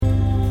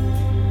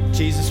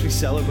Jesus, we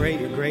celebrate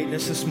your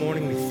greatness this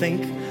morning. We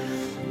think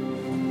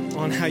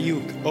on how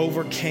you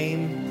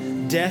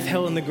overcame death,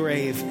 hell, and the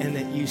grave, and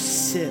that you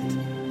sit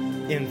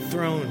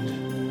enthroned,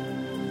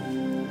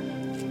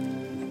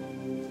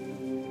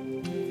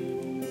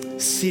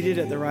 seated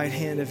at the right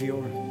hand of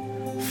your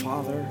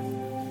Father,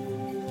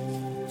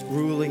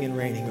 ruling and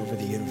reigning over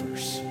the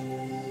universe.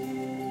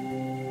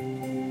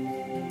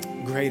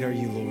 Great are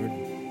you, Lord.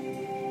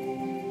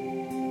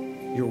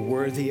 You're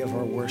worthy of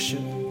our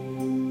worship.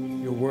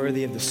 You're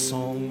worthy of the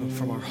song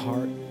from our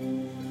heart.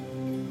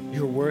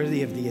 You're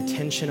worthy of the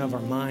attention of our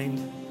mind.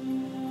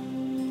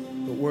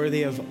 You're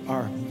worthy of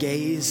our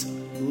gaze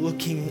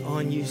looking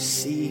on you,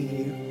 seeing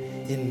you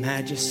in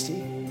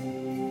majesty.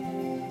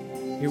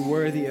 You're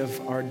worthy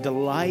of our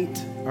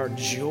delight, our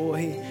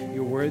joy.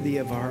 You're worthy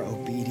of our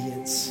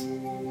obedience.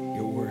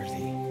 You're worthy.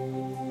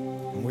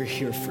 And we're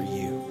here for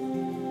you.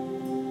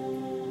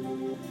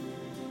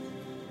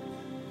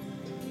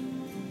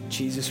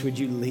 Jesus, would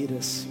you lead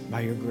us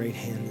by your great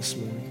hand this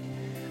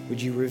morning?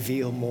 Would you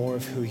reveal more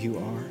of who you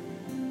are?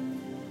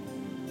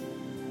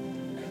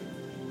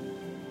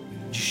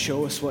 Would you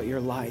show us what you're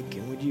like?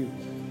 And would you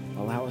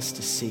allow us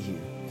to see you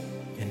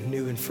in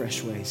new and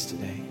fresh ways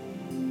today?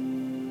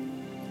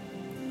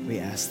 We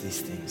ask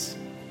these things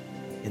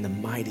in the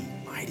mighty,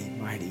 mighty,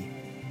 mighty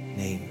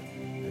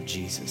name of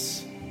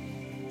Jesus.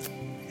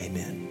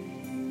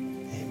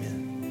 Amen.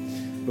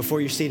 Amen. Before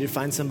you're seated,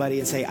 find somebody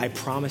and say, I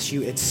promise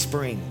you it's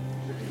spring.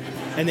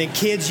 And then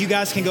kids, you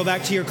guys can go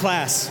back to your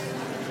class.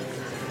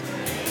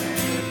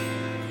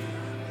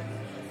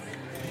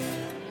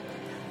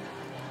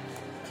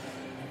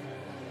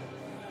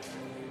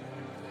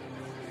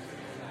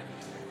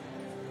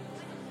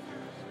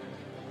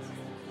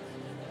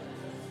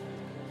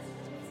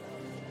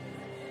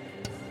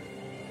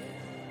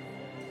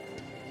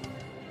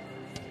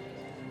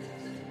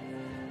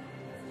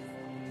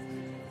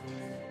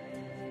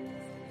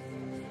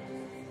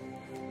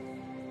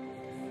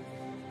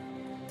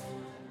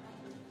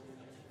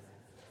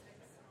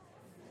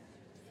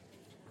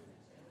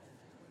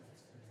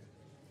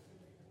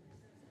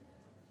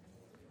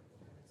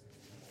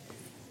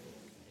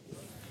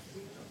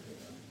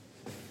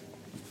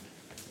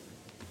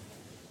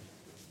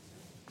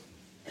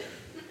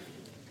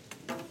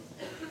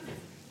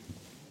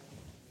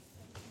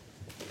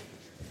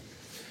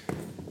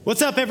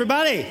 What's up,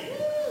 everybody?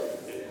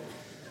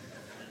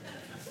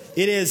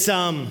 It is,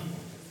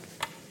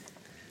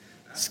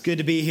 it's good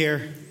to be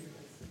here.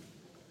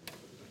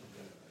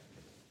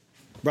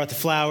 Brought the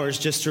flowers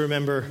just to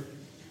remember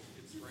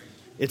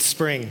it's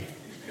spring.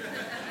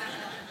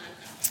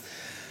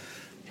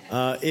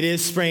 It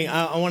is spring.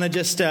 I want to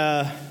just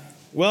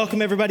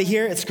welcome everybody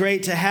here. It's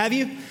great to have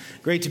you.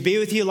 Great to be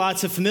with you.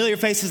 Lots of familiar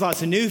faces,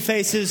 lots of new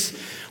faces.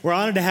 We're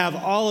honored to have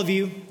all of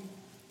you.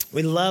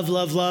 We love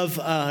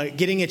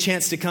getting a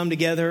chance to come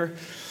together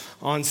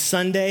on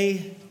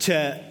Sunday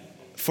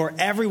for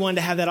everyone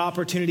to have that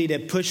opportunity to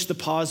push the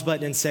pause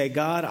button and say,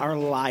 God, our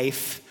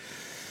life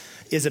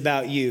is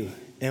about you.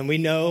 And we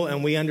know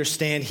and we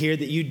understand here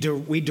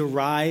that we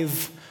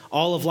derive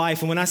all of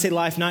life. And when I say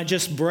life, not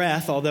just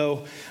breath,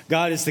 although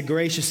God is the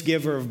gracious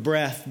giver of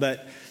breath,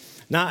 but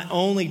not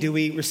only do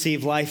we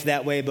receive life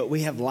that way, but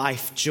we have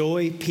life,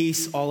 joy,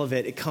 peace, all of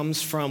it. It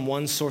comes from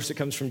one source. It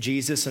comes from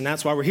Jesus. And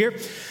that's why we're here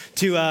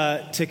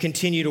to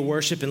continue to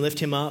worship and lift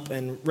him up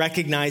and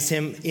recognize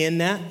him in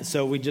that.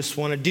 So we just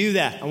want to do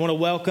that. I want to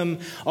welcome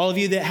all of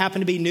you that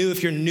happen to be new.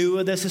 If you're new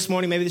with us this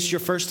morning, maybe this is your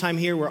first time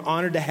here, we're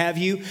honored to have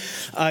you.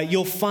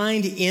 You'll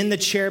find in the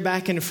chair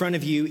back in front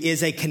of you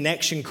is a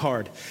connection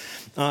card.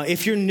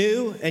 If you're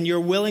new and you're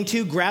willing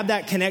to, grab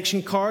that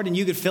connection card and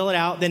you could fill it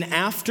out. Then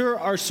after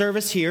our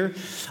service here,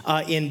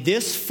 in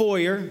this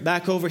foyer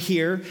back over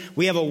here,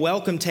 we have a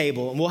welcome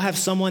table. And we'll have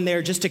someone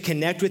there just to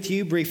connect with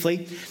you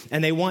briefly.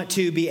 And they want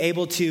to be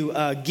able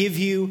to give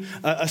you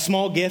a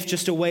small gift,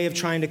 just a way of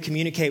trying to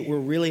communicate. We're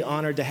really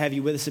honored to have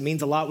you with us. It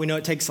means a lot. We know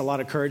it takes a lot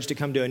of courage to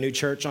come to a new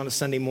church on a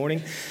Sunday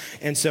morning.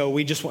 And so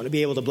we just want to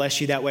be able to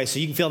bless you that way. So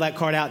you can fill that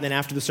card out. And then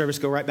after the service,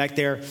 go right back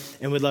there.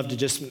 And we'd love to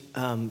just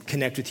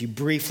connect with you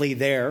briefly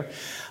there.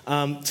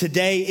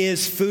 Today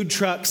is Food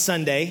Truck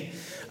Sunday,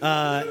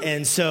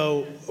 and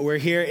so we're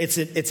here. It's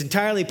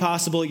entirely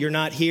possible you're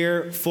not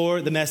here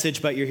for the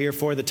message, but you're here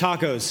for the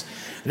tacos,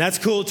 and that's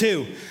cool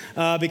too,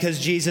 because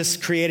Jesus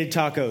created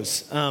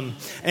tacos.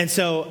 And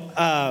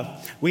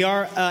so we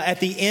are at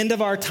the end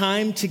of our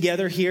time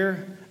together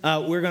here.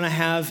 We're going to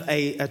have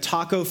a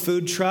taco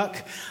food truck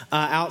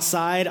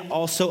outside,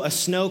 also a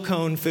snow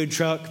cone food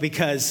truck,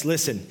 because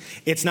listen,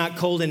 it's not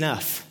cold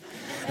enough,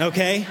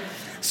 okay?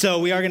 So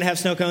we are going to have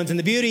snow cones. And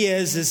the beauty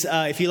is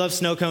if you love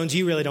snow cones,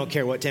 you really don't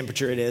care what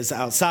temperature it is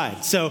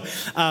outside. So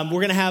we're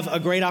going to have a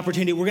great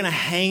opportunity. We're going to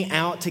hang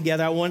out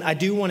together. I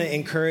do want to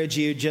encourage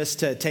you just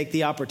to take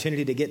the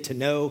opportunity to get to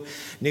know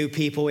new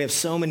people. We have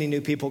so many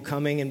new people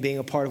coming and being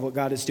a part of what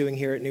God is doing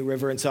here at New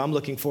River. And so I'm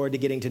looking forward to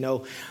getting to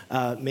know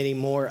many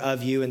more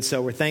of you. And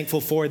so we're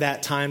thankful for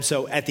that time.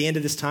 So at the end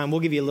of this time, we'll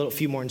give you a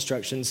few more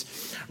instructions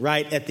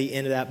right at the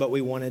end of that. But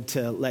we wanted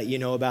to let you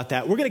know about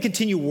that. We're going to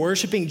continue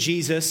worshiping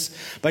Jesus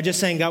by just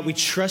saying, saying, God, we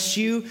trust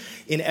you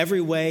in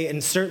every way,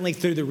 and certainly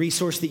through the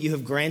resource that you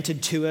have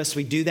granted to us.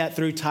 We do that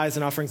through tithes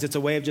and offerings. It's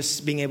a way of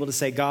just being able to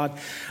say, God,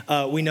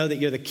 we know that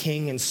you're the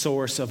king and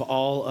source of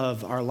all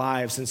of our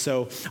lives. And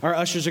so our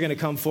ushers are going to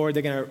come forward.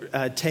 They're going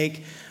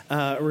to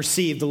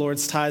receive the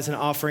Lord's tithes and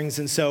offerings.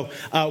 And so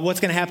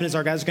what's going to happen is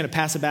our guys are going to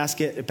pass a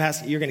basket.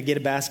 You're going to get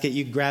a basket.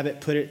 You grab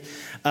it, put it,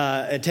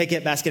 take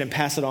that basket and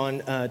pass it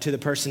on to the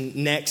person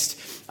next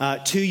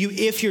to you.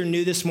 If you're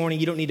new this morning,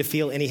 you don't need to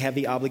feel any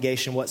heavy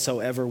obligation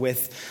whatsoever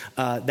with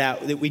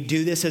that we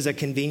do this as a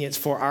convenience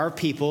for our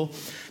people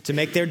to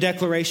make their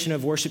declaration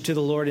of worship to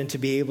the Lord and to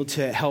be able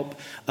to help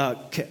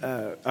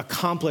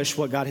accomplish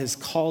what God has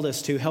called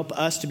us to, help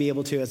us to be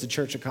able to, as a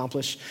church,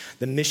 accomplish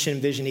the mission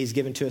and vision he's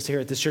given to us here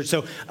at this church.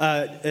 So,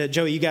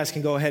 Joey, you guys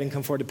can go ahead and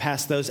come forward to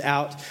pass those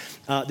out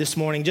this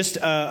morning. Just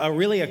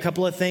really a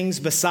couple of things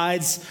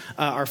besides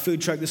our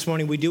food truck this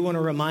morning. We do want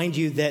to remind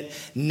you that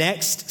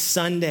next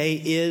Sunday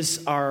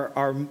is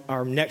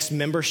our next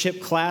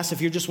membership class.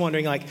 If you're just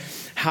wondering, like,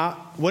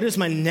 what is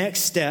my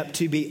next step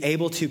to be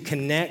able to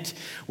connect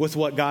with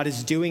what God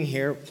is doing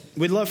here,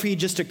 we'd love for you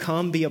just to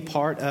come be a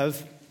part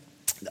of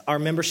our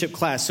membership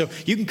class. So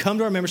you can come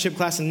to our membership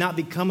class and not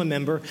become a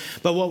member,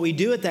 but what we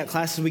do at that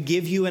class is we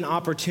give you an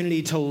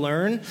opportunity to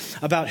learn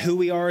about who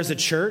we are as a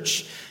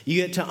church.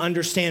 You get to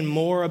understand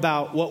more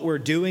about what we're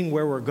doing,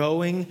 where we're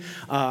going,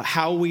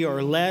 how we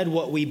are led,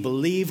 what we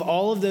believe,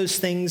 all of those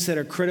things that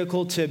are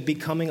critical to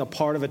becoming a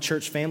part of a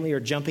church family or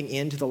jumping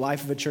into the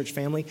life of a church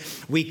family,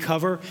 we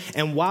cover.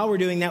 And while we're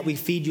doing that, we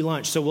feed you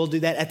lunch. So we'll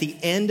do that at the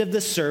end of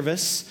the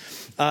service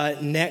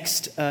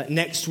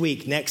next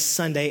week, next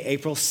Sunday,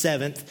 April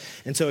 7th.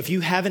 And so if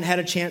you haven't had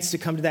a chance to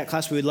come to that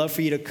class, we would love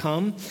for you to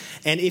come.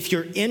 And if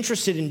you're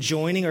interested in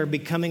joining or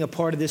becoming a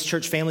part of this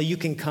church family, you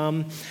can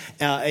come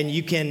and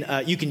you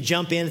can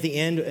jump in at the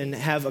end and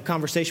have a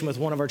conversation with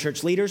one of our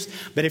church leaders.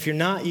 But if you're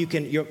not, you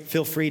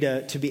feel free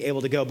to be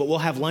able to go. But we'll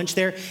have lunch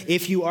there.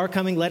 If you are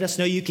coming, let us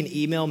know. You can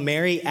email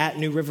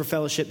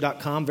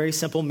Mary@newriverfellowship.com. Very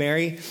simple,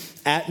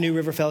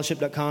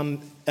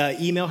 Mary@newriverfellowship.com.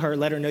 Email her,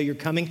 let her know you're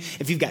coming.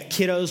 If you've got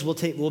kiddos, we'll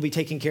be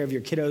taking care of your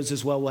kiddos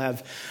as well. We'll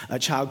have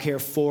childcare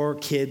for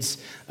kids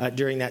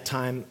during that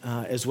time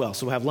as well.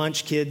 So we'll have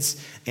lunch,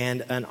 kids,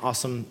 and an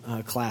awesome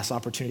class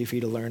opportunity for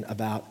you to learn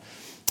about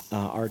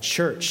our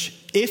church.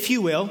 If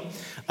you will,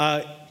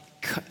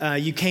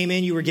 you came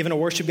in, you were given a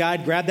worship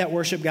guide. Grab that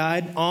worship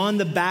guide. On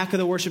the back of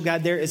the worship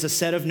guide, there is a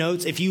set of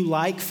notes. If you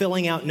like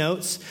filling out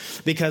notes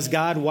because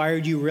God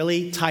wired you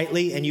really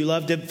tightly and you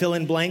love to fill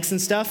in blanks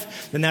and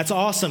stuff, then that's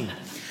awesome.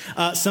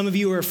 Some of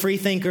you are free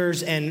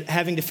thinkers, and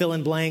having to fill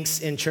in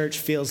blanks in church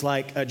feels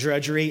like a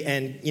drudgery.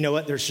 And you know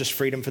what? There's just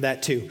freedom for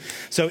that too.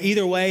 So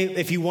either way,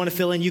 if you want to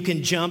fill in, you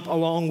can jump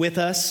along with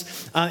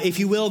us. If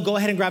you will, go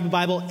ahead and grab a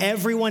Bible.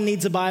 Everyone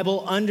needs a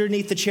Bible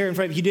underneath the chair in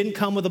front of you. If you didn't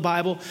come with a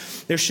Bible,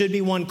 there should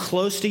be one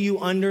close to you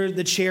under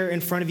the chair in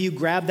front of you.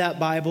 Grab that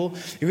Bible.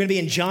 You're going to be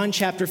in John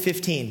chapter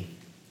 15.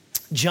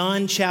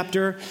 John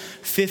chapter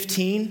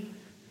 15.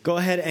 Go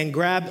ahead and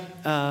grab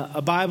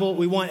a Bible.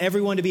 We want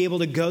everyone to be able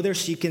to go there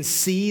so you can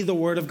see the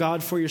Word of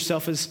God for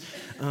yourself as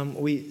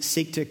we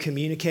seek to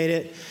communicate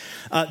it.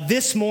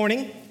 This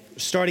morning,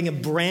 starting a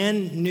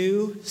brand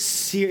new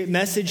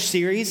message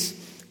series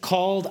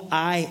called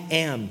I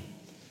Am.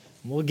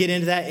 We'll get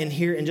into that in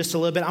here in just a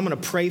little bit. I'm going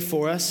to pray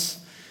for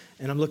us,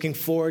 and I'm looking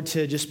forward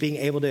to just being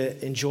able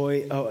to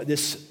enjoy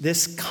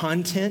this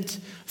content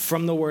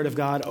from the Word of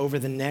God over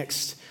the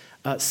next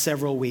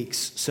several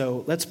weeks.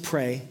 So let's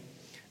pray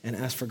and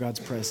ask for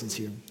God's presence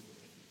here.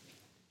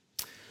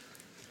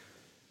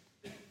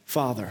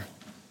 Father,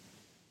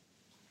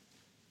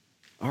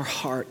 our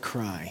heart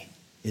cry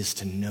is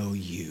to know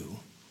you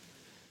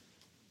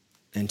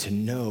and to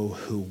know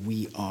who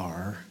we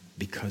are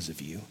because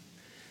of you.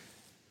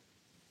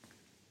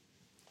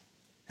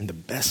 And the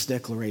best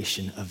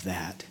declaration of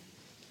that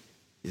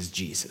is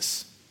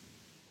Jesus.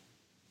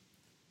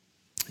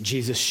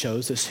 Jesus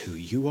shows us who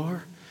you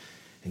are,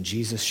 and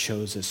Jesus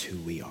shows us who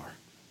we are.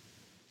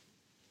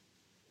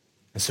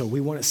 And so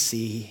we want to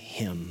see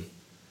him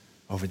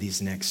over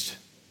these next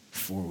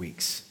 4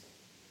 weeks.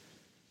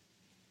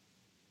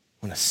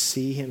 I want to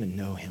see him and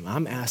know him.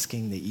 I'm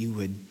asking that you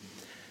would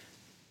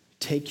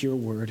take your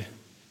word,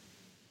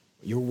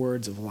 your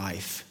words of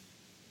life,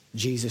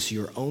 Jesus,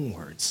 your own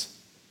words,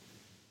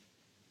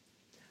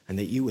 and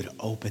that you would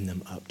open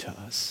them up to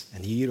us,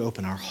 and you'd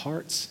open our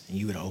hearts, and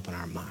you would open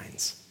our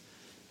minds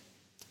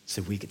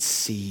so we could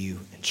see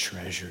you and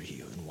treasure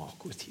you and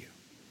walk with you.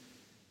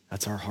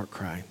 That's our heart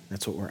cry.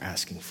 That's what we're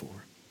asking for.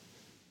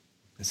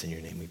 It's in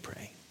your name we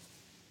pray.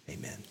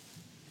 Amen.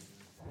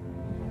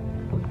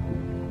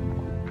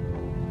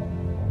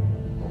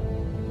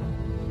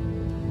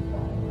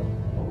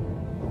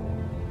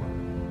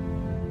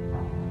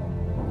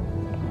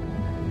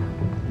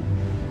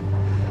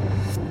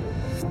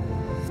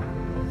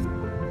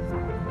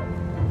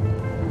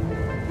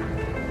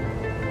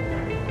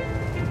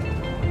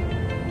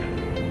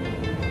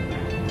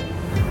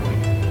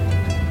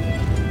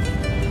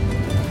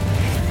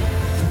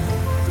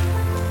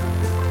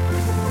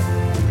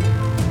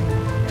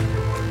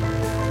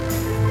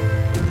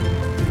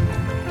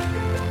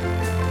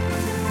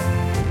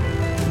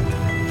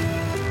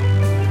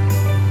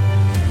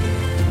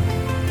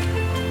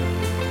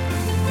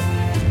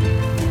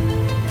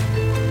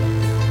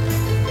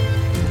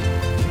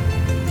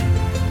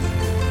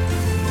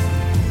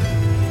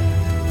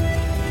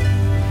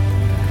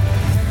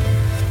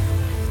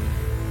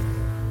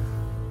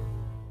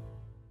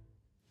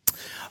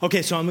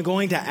 Okay, so I'm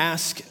going to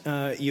ask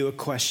you a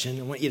question.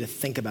 I want you to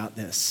think about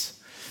this.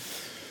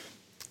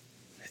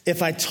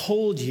 If I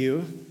told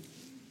you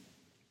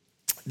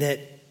that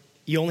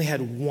you only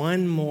had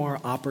one more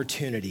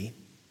opportunity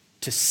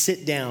to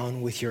sit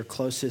down with your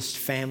closest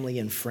family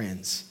and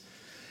friends,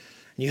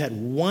 and you had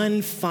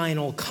one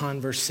final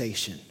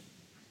conversation,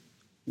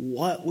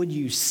 what would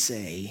you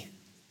say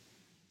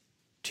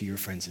to your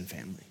friends and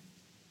family?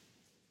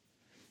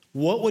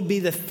 What would be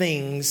the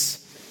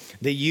things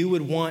that you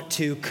would want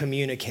to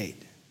communicate?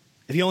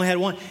 If you only had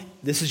one,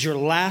 this is your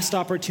last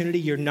opportunity.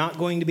 You're not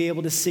going to be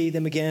able to see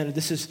them again.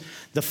 This is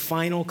the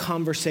final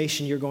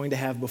conversation you're going to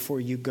have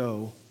before you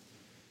go.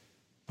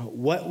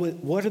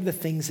 What are the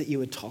things that you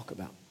would talk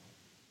about?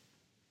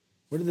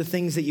 What are the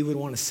things that you would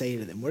want to say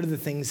to them? What are the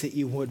things that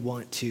you would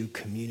want to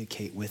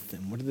communicate with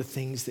them? What are the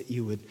things that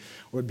you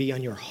would be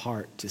on your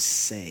heart to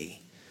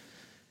say?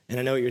 And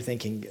I know what you're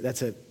thinking.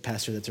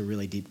 Pastor, that's a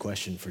really deep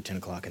question for 10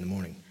 o'clock in the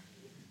morning.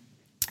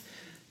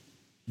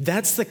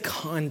 That's the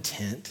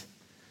content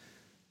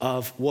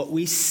of what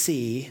we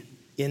see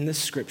in the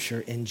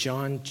scripture in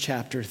John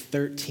chapter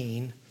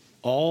 13,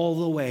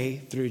 all the way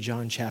through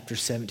John chapter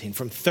 17.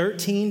 From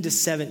 13 to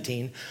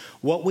 17,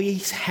 what we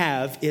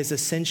have is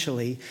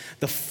essentially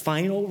the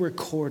final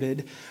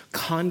recorded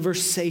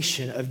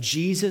conversation of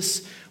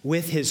Jesus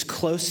with his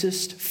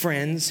closest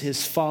friends,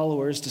 his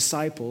followers,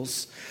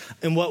 disciples,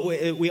 and what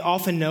we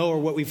often know, or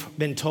what we've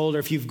been told, or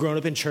if you've grown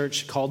up in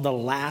church, called the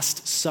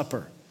Last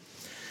Supper.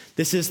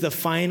 This is the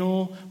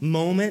final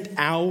moments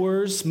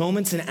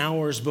and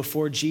hours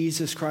before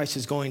Jesus Christ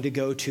is going to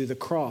go to the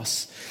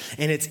cross.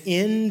 And it's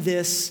in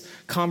this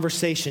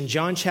conversation,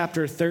 John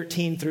chapter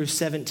 13 through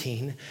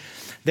 17,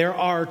 there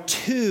are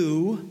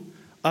 2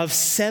 of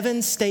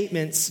 7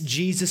 statements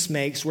Jesus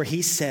makes where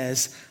he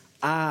says,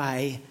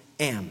 I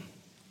am.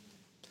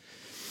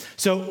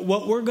 So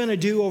what we're going to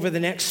do over the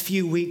next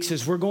few weeks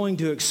is we're going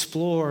to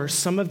explore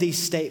some of these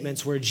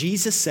statements where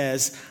Jesus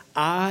says,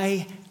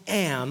 I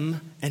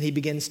am, and he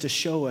begins to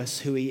show us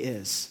who he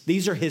is.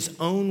 These are his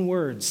own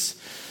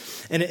words.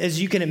 And as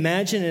you can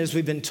imagine, as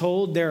we've been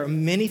told, there are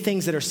many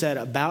things that are said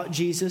about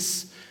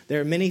Jesus.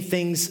 There are many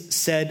things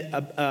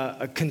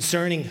said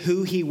concerning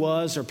who he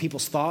was or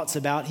people's thoughts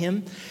about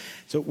him.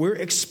 So we're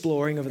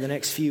exploring over the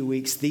next few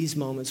weeks these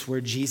moments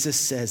where Jesus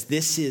says,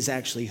 this is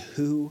actually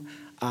who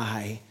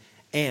I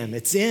am.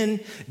 It's in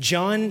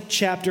John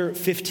chapter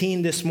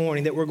 15 this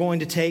morning that we're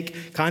going to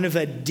take kind of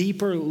a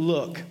deeper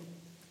look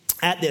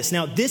at this.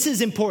 Now, this is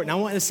important. I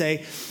want to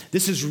say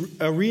this is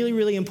a really,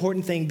 really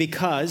important thing,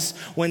 because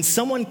when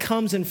someone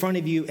comes in front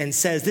of you and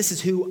says, this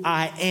is who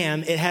I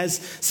am, it has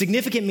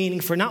significant meaning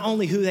for not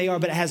only who they are,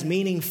 but it has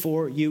meaning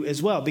for you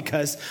as well,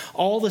 because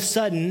all of a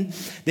sudden,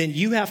 then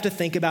you have to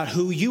think about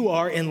who you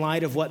are in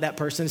light of what that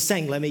person is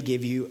saying. Let me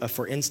give you a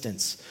for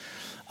instance.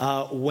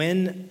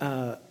 When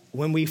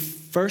we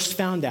first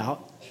found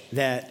out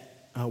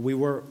that we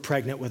were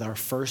pregnant with our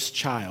first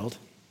child,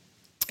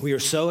 we were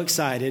so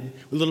excited,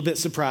 a little bit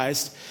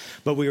surprised,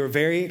 but we were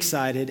very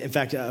excited. In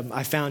fact,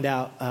 I found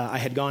out I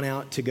had gone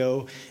out to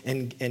go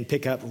and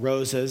pick up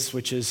Rosa's,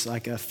 which is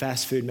like a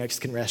fast food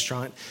Mexican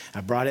restaurant.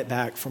 I brought it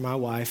back for my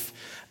wife,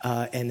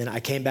 and then I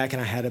came back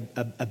and I had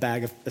a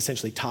bag of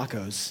essentially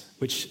tacos,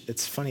 which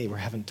it's funny, we're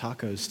having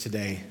tacos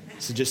today.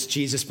 So just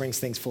Jesus brings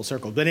things full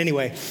circle. But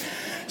anyway,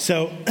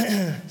 so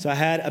I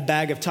had a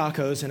bag of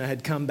tacos and I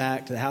had come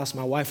back to the house.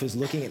 My wife was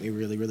looking at me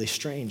really, really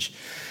strange.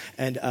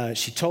 And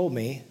she told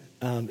me,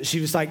 she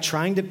was like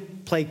trying to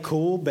play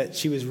cool, but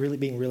she was really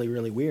being really,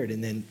 really weird.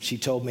 And then she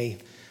told me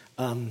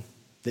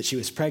that she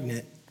was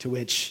pregnant, to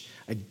which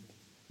I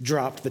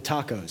dropped the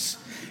tacos.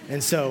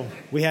 And so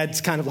we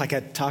had kind of like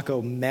a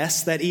taco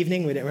mess that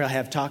evening. We didn't really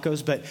have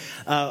tacos, but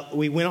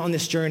we went on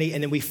this journey,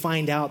 and then we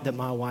find out that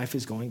my wife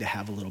is going to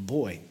have a little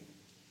boy.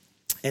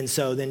 And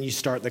so then you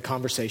start the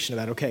conversation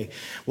about, okay,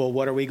 well,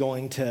 what are we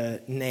going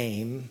to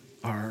name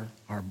our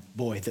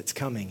boy that's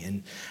coming?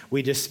 And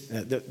we just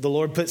the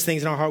Lord puts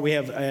things in our heart. We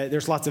have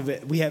there's lots of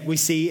we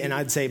see, and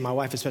I'd say my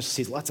wife especially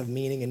sees lots of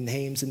meaning and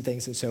names and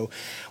things. And so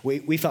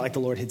we felt like the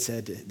Lord had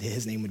said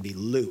his name would be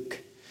Luke.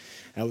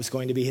 That was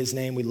going to be his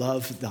name. We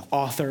love the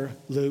author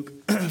Luke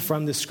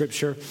from the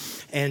scripture,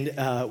 and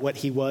what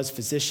he was,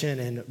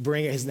 physician and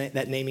bringer.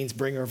 That name means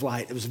bringer of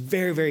light. It was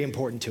very, very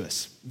important to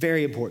us.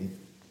 Very important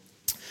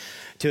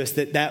to us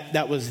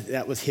that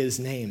was his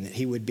name, that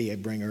he would be a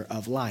bringer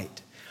of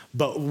light.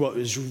 But what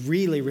was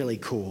really, really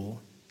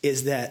cool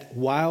is that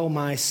while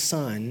my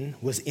son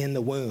was in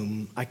the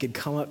womb, I could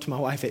come up to my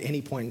wife at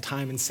any point in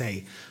time and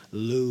say,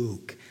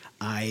 Luke,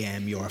 I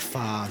am your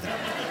father.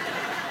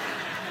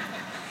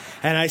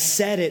 And I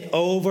said it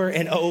over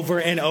and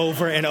over and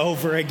over and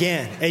over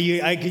again. And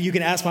you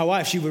can ask my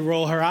wife, she would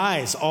roll her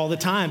eyes all the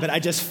time, but I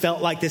just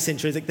felt like this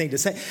intrinsic thing to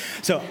say.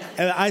 So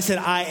I said,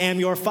 I am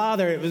your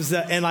father. It was,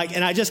 and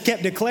I just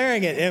kept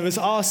declaring it. It was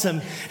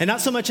awesome. And not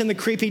so much in the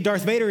creepy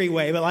Darth Vader-y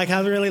way, but like, I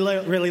really,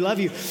 really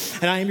love you.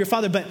 And I am your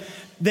father. But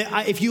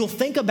if you'll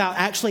think about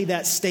actually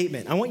that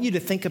statement, I want you to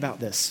think about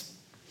this.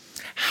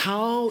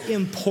 How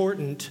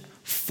important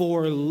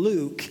for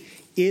Luke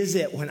is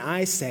it when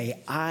I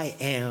say, I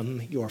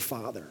am your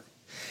Father?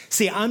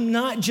 See, I'm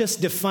not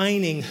just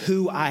defining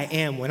who I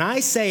am. When I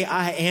say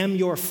I am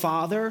your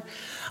Father,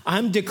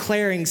 I'm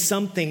declaring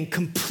something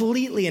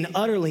completely and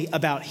utterly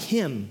about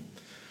him,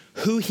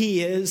 who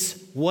he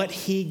is, what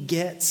he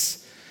gets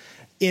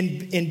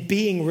in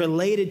being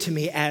related to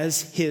me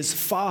as his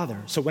Father.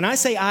 So when I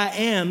say I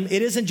am,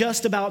 it isn't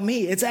just about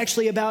me. It's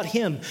actually about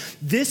him.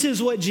 This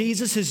is what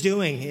Jesus is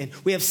doing. And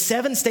we have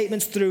 7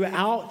 statements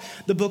throughout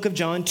the book of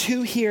John,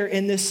 2 here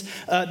in this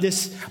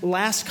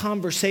last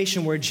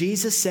conversation where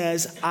Jesus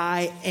says,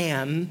 I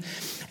am.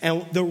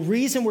 And the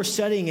reason we're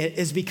studying it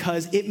is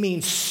because it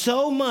means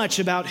so much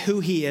about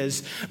who he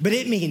is, but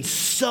it means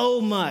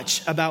so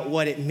much about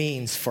what it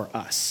means for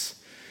us.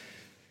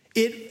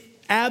 It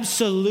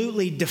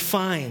absolutely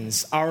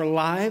defines our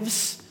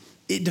lives.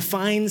 It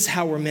defines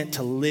how we're meant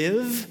to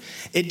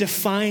live. It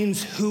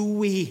defines who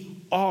we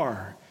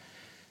are.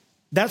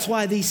 That's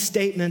why these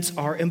statements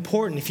are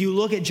important. If you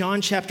look at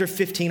John chapter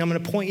 15, I'm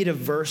going to point you to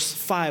verse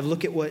 5.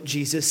 Look at what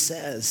Jesus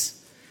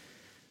says.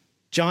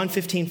 John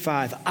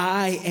 15:5.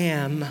 I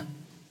am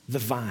the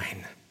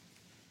vine.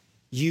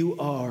 You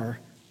are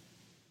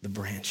the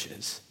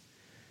branches.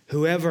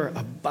 Whoever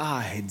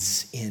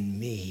abides in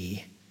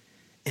me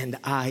and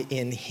I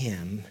in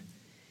him,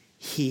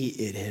 he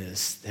it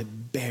is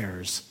that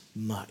bears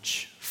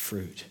much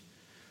fruit.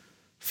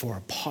 For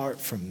apart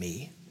from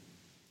me,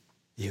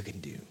 you can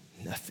do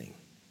nothing.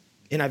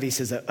 NIV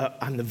says,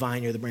 I'm the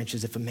vine, you're the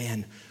branches. If a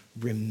man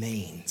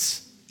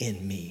remains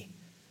in me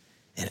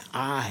and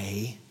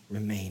I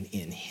remain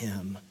in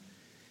him,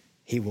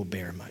 he will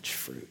bear much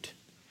fruit.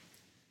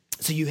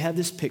 So you have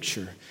this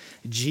picture,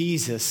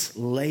 Jesus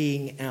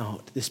laying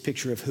out this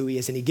picture of who he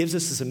is. And he gives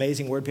us this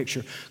amazing word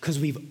picture because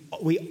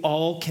we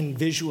all can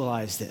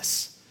visualize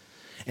this.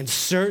 And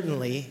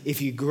certainly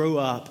if you grew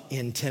up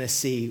in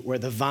Tennessee where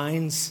the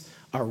vines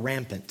are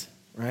rampant,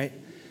 right?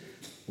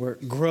 Where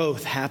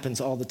growth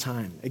happens all the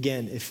time.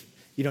 Again, if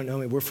you don't know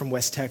me, we're from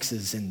West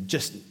Texas and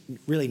just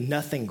really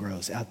nothing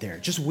grows out there.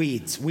 Just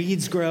weeds.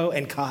 Weeds grow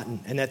and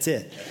cotton, and that's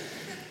it.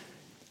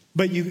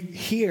 But you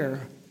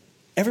hear,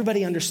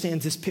 everybody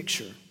understands this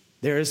picture.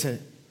 There is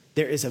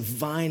a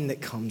vine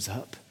that comes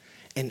up,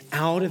 and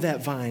out of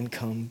that vine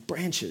come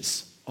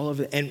branches. All of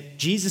it. And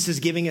Jesus is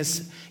giving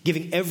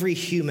every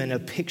human a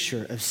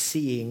picture of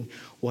seeing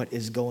what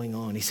is going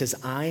on. He says,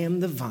 I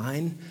am the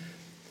vine,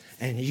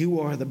 and you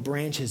are the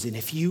branches. And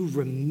if you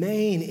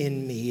remain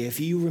in me,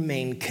 if you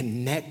remain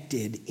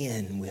connected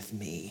in with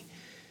me,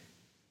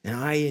 and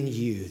I in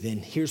you, then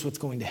here's what's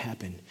going to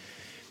happen.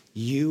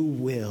 You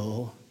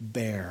will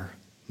bear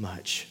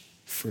much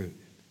fruit.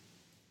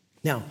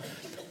 Now,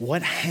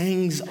 what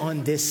hangs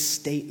on this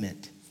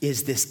statement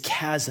is this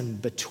chasm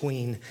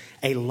between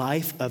a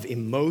life of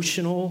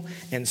emotional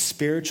and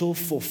spiritual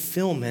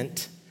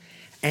fulfillment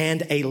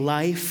and a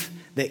life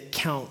that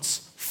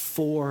counts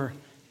for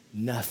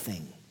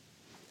nothing.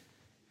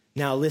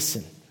 Now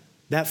listen,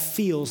 that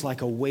feels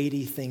like a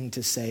weighty thing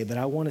to say, but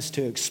I want us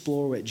to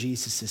explore what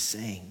Jesus is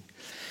saying.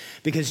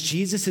 Because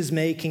Jesus is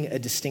making a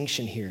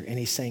distinction here, and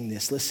he's saying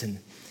this, listen,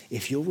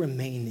 if you'll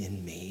remain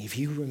in me, if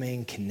you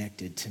remain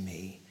connected to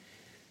me,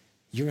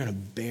 you're going to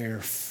bear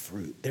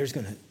fruit. There's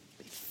going to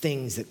be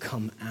things that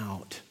come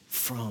out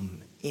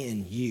from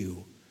in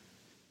you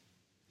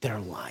that are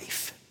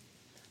life.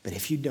 But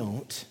if you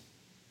don't,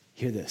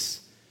 hear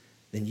this,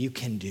 then you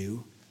can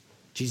do,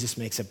 Jesus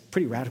makes a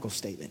pretty radical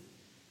statement,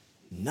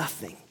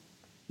 nothing.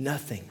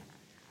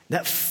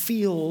 That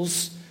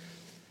feels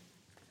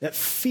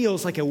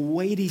like a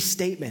weighty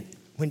statement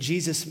when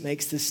Jesus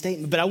makes this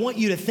statement. But I want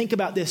you to think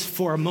about this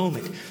for a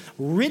moment.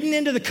 Written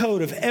into the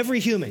code of every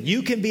human,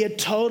 you can be a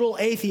total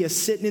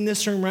atheist sitting in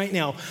this room right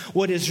now.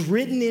 What is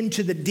written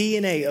into the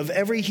DNA of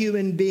every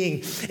human being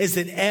is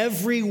that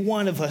every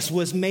one of us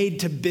was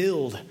made to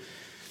build.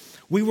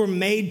 We were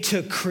made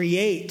to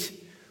create.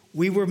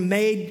 We were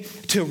made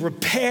to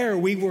repair.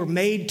 We were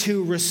made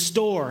to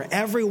restore.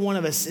 Every one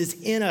of us is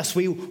in us.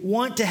 We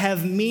want to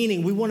have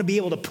meaning. We want to be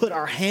able to put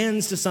our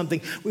hands to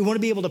something. We want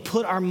to be able to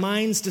put our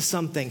minds to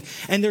something.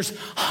 And there's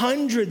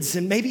hundreds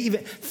and maybe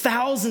even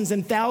thousands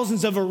and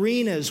thousands of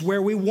arenas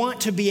where we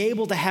want to be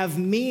able to have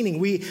meaning.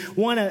 We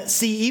want to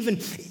see, even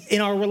in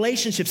our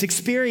relationships,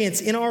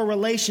 experience in our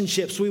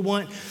relationships. We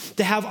want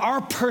to have our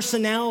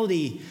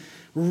personality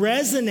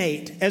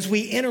resonate as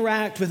we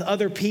interact with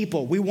other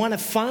people. We want to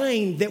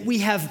find that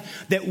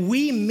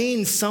we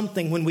mean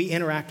something when we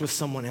interact with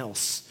someone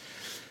else.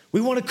 We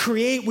want to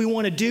create, we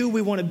want to do,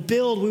 we want to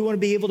build, we want to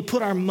be able to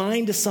put our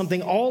mind to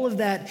something. All of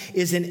that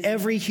is in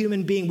every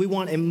human being. We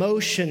want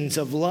emotions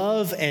of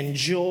love and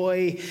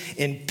joy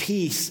and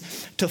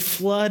peace to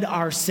flood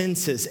our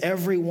senses,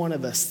 every one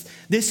of us.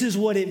 This is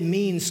what it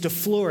means to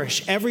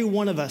flourish. Every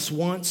one of us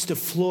wants to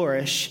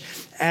flourish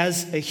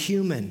as a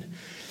human.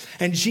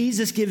 And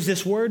Jesus gives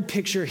this word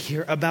picture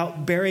here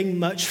about bearing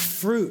much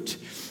fruit.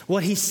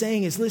 What he's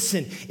saying is,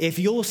 listen, if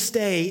you'll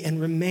stay and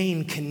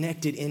remain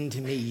connected into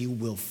me, you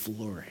will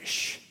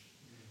flourish.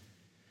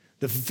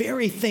 The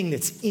very thing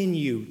that's in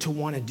you to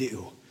want to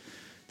do,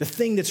 The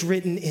thing that's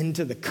written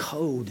into the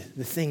code,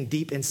 the thing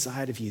deep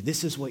inside of you.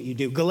 This is what you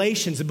do.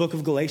 Galatians, the book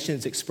of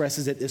Galatians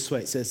expresses it this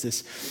way. It says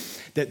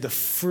this, that the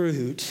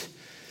fruit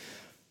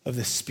of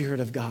the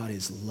Spirit of God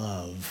is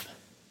love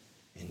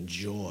and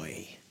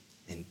joy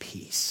and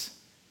peace.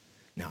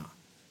 Now,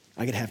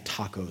 I could have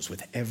tacos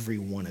with every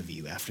one of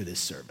you after this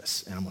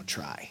service, and I'm going to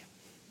try.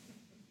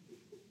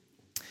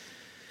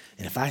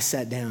 And if I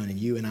sat down and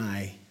you and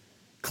I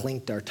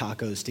clinked our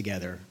tacos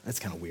together, that's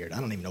kind of weird. I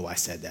don't even know why I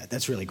said that.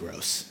 That's really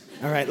gross.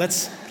 All right,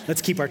 let's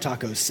keep our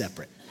tacos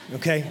separate,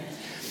 okay?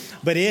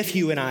 But if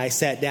you and I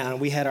sat down and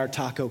we had our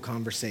taco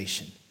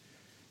conversation,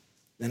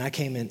 then I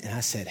came in and I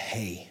said,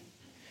 hey,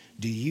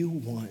 do you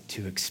want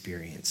to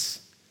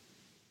experience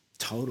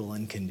total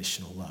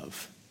unconditional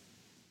love?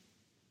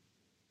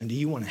 And do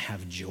you want to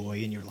have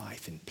joy in your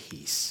life and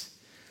peace?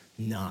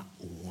 Not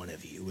one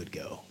of you would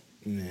go,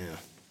 no,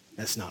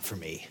 that's not for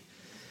me.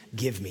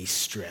 Give me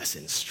stress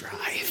and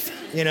strife.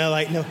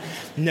 No,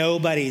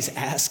 nobody's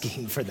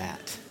asking for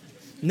that.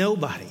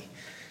 Nobody.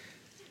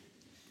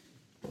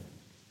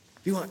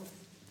 If you want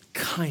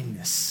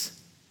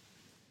kindness,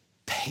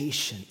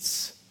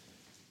 patience,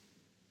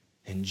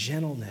 and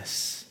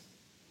gentleness,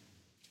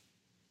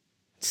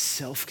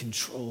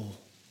 self-control,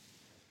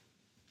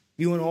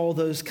 you want all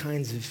those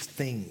kinds of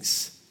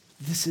things.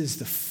 This is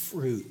the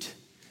fruit.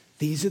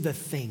 These are the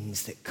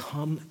things that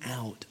come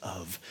out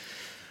of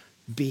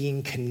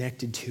being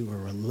connected to or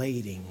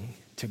relating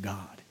to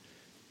God.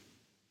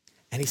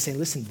 And he's saying,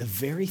 listen, the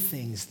very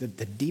things, the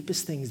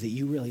deepest things that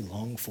you really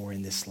long for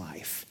in this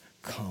life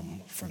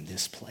come from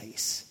this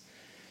place.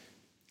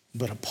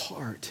 But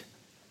apart,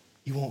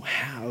 you won't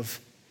have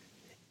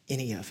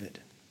any of it.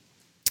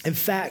 In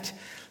fact,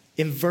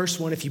 in verse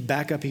 1, if you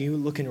back up and you're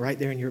looking right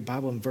there in your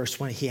Bible in verse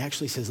 1, he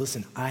actually says,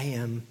 listen, I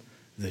am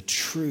the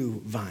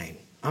true vine.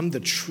 I'm the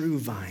true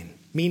vine,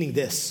 meaning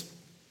this.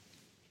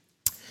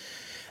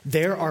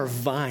 There are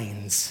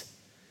vines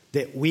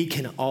that we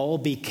can all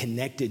be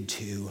connected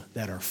to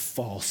that are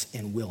false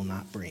and will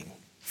not bring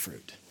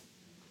fruit.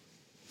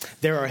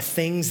 There are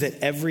things that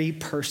every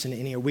person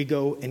in here, we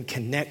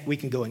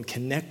can go and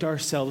connect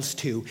ourselves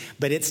to,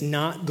 but it's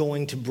not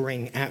going to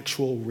bring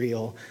actual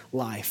real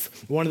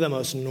life. One of the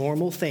most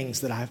normal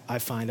things that I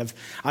find,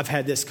 I've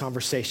had this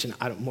conversation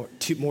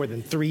more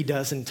than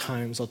 36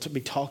 times. I'll be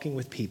talking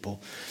with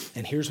people,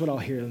 and here's what I'll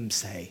hear them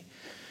say.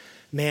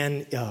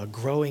 Man,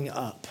 growing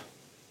up,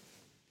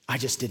 we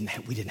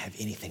didn't have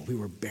anything. We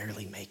were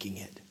barely making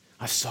it.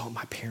 I saw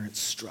my parents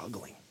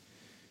struggling.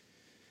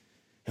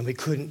 And we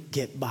couldn't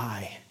get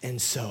by.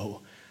 And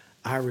so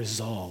I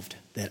resolved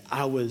that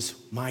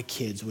my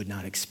kids would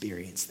not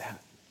experience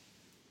that.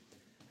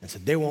 And so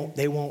they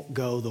won't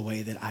go the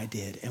way that I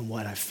did. And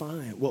what I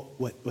find,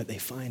 what they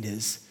find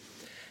is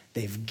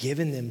they've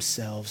given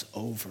themselves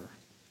over,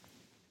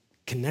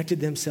 connected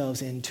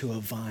themselves into a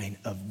vine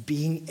of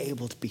being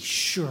able to be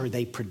sure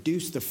they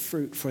produce the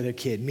fruit for their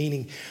kid,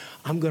 meaning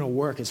I'm going to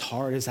work as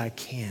hard as I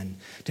can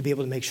to be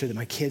able to make sure that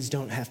my kids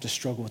don't have to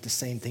struggle with the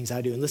same things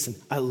I do. And listen,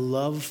 I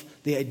love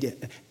the idea.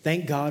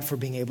 Thank God for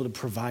being able to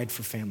provide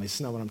for families.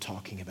 It's not what I'm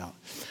talking about.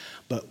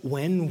 But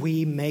when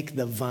we make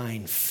the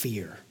vine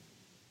fear,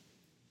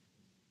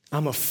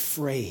 I'm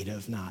afraid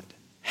of not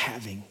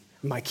having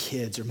my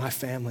kids or my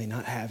family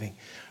not having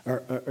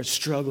or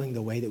struggling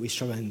the way that we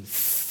struggle. And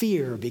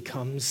fear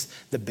becomes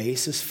the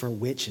basis for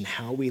which and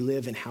how we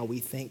live and how we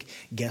think.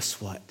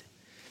 Guess what?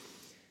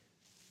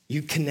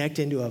 You connect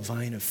into a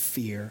vine of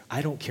fear.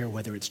 I don't care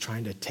whether it's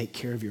trying to take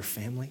care of your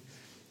family,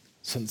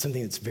 something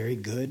that's very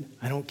good.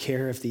 I don't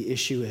care if the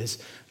issue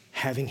is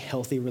having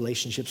healthy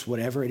relationships,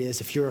 whatever it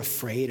is. If you're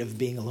afraid of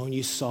being alone,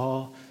 you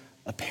saw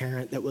a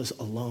parent that was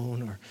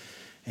alone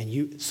and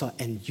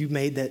you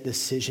made that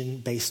decision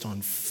based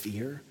on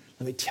fear,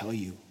 let me tell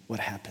you what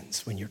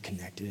happens when you're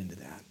connected into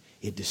that.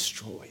 It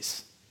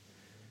destroys.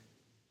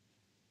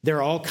 There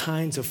are all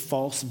kinds of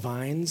false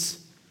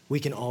vines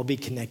we can all be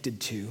connected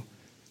to.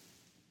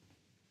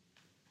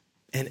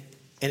 And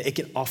it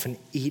can often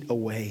eat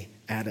away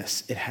at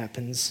us. It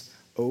happens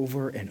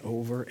over and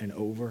over and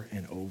over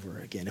and over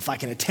again. If I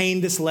can attain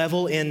this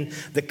level in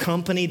the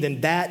company,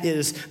 then that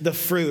is the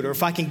fruit. Or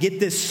if I can get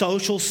this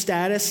social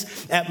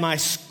status at my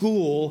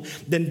school,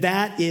 then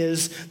that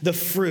is the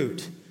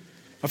fruit.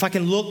 Or if I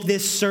can look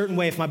this certain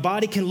way, if my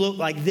body can look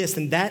like this,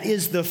 then that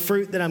is the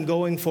fruit that I'm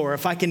going for.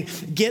 If I can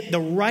get the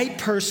right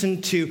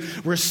person to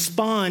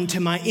respond to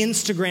my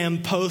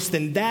Instagram post,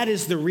 then that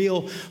is the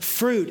real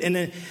fruit.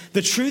 And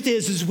the truth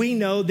is we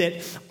know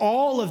that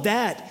all of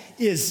that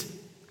is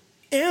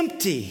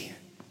empty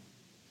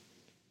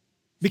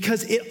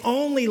because it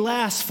only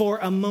lasts for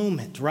a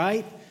moment,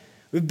 right?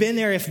 We've been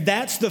there. If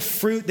that's the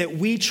fruit that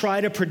we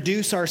try to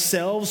produce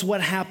ourselves,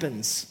 what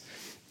happens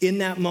in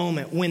that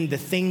moment when the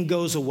thing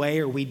goes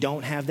away or we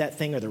don't have that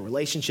thing or the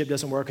relationship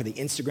doesn't work or the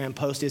Instagram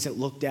post isn't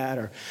looked at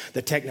or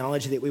the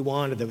technology that we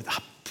want or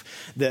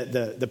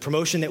the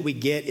promotion that we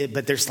get,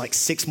 but there's like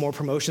 6 more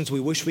promotions we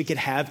wish we could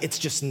have. It's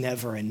just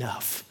never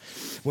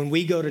enough. When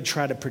we go to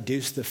try to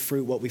produce the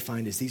fruit, what we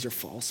find is these are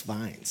false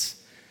vines.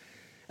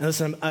 And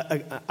listen,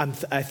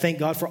 I thank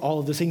God for all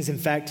of those things. In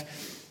fact,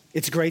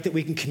 It's great that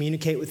we can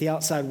communicate with the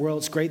outside world.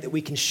 It's great that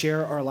we can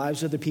share our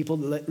lives with other people.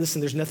 Listen,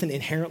 there's nothing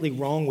inherently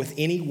wrong with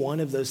any one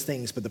of those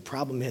things, but the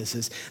problem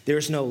is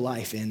there's no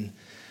life in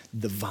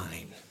the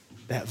vine,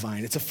 that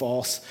vine. It's a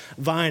false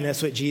vine.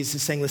 That's what Jesus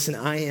is saying. Listen,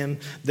 I am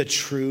the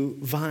true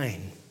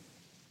vine.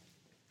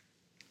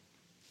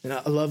 And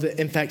I love it.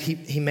 In fact,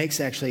 he makes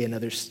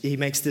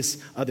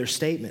this other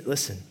statement.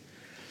 Listen,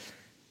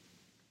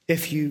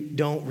 if you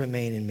don't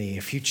remain in me,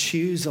 if you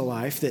choose a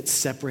life that's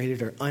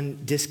separated or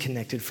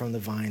disconnected from the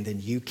vine, then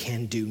you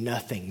can do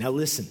nothing. Now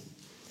listen,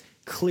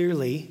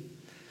 clearly,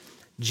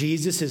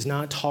 Jesus is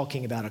not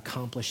talking about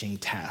accomplishing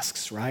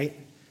tasks, right?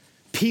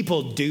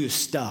 People do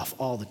stuff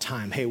all the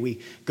time. Hey,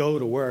 we go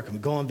to work and we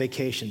go on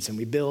vacations and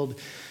we build,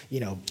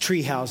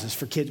 tree houses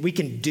for kids. We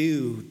can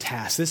do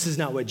tasks. This is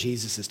not what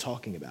Jesus is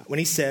talking about. When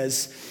he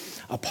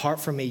says,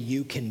 apart from me,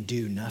 you can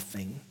do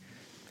nothing,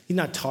 he's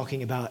not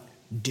talking about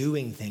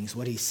doing things.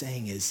 What he's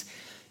saying is,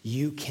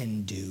 you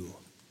can do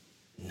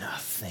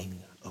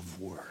nothing of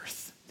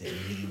worth that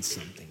means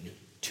something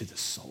to the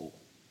soul,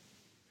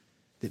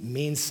 that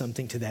means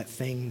something to that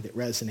thing that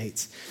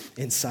resonates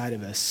inside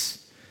of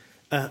us.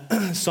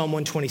 Psalm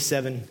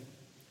 127,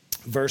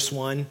 verse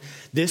 1.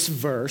 This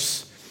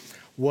verse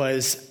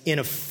was in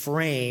a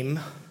frame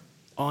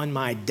on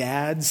my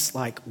dad's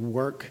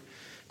work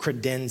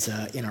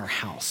credenza in our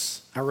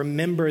house. I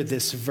remember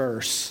this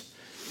verse,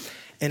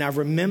 and I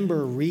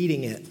remember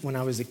reading it when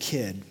I was a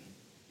kid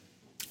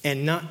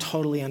and not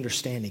totally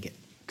understanding it.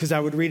 Because I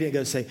would read it and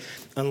go say,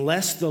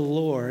 unless the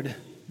Lord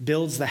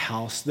builds the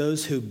house,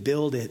 those who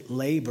build it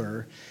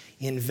labor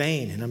in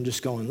vain. And I'm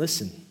just going,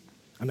 listen,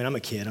 I'm a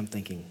kid, I'm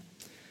thinking,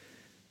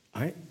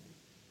 all right,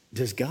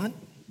 does God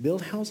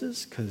build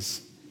houses?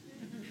 Because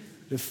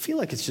I feel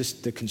like it's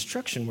just the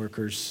construction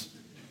workers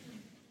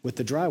with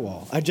the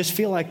drywall. I just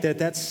feel like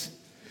that's,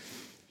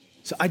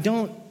 so I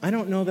don't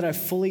know that I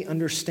fully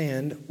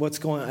understand what's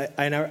going on.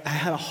 And I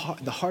had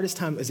the hardest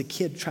time as a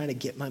kid trying to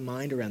get my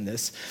mind around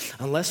this.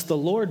 Unless the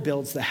Lord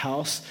builds the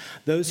house,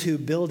 those who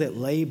build it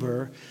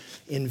labor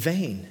in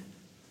vain.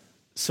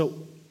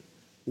 So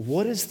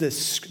what does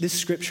this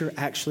scripture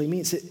actually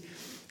mean?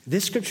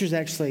 This scripture is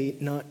actually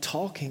not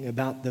talking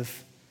about the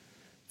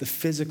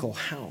physical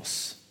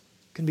house.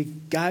 It can be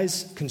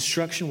guys,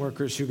 construction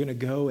workers who are going to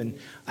go and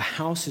a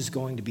house is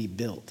going to be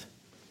built.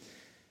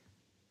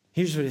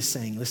 Here's what it's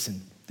saying.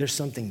 Listen, there's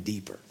something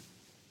deeper.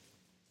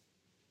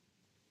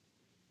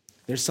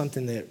 There's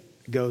something that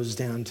goes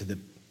down to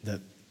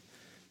the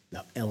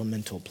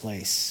elemental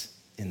place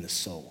in the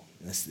soul.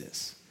 And it's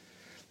this.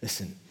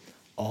 Listen,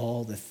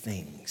 all the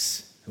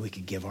things that we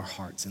could give our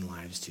hearts and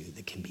lives to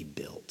that can be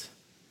built,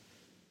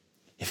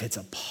 if it's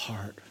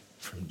apart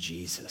from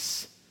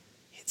Jesus,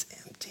 it's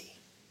empty.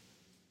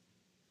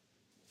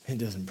 It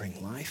doesn't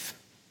bring life.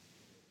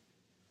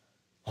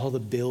 All the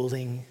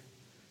building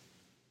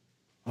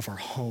of our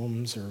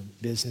homes or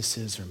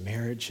businesses or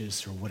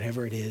marriages or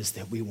whatever it is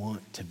that we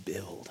want to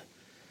build,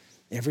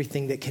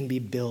 everything that can be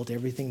built,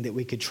 everything that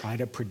we could try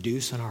to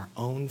produce on our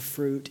own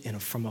fruit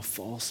from a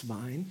false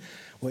vine,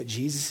 what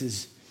Jesus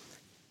is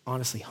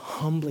honestly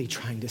humbly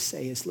trying to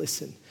say is,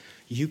 listen,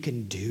 you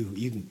can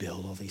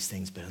build all these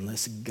things, but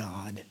unless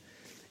God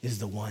is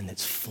the one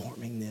that's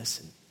forming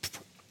this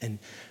and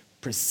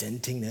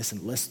presenting this,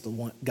 unless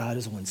God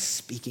is the one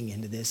speaking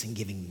into this and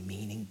giving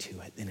meaning to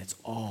it, then it's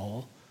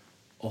all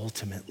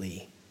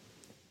ultimately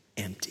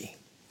empty.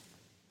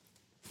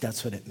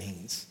 That's what it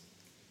means.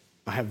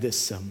 I have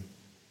this,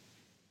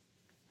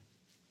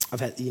 I've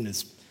had,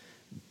 this,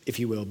 if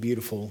you will,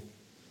 beautiful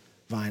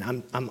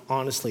vine. I'm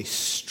honestly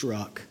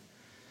struck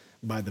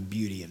by the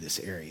beauty of this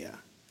area.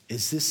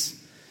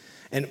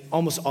 And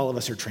almost all of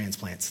us are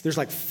transplants. There's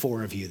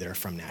 4 of you that are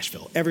from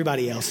Nashville.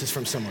 Everybody else is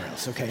from somewhere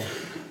else, okay?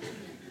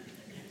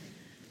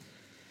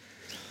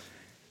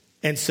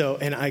 And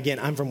again,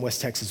 I'm from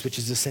West Texas, which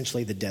is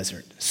essentially the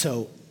desert.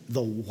 So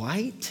the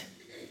white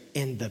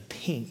and the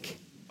pink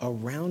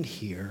around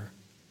here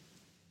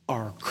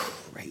are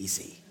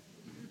crazy.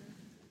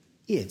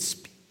 It's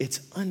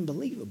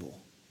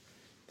unbelievable.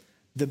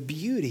 The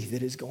beauty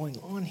that is going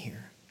on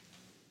here.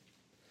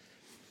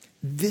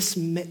 This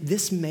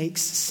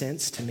makes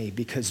sense to me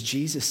because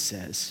Jesus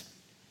says,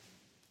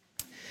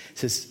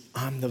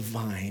 I'm the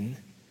vine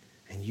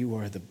and you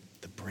are the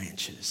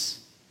branches.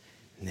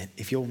 And that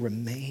if you'll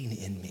remain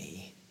in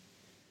me,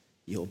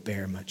 you'll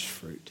bear much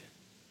fruit.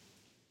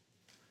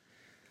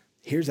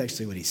 Here's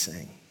actually what he's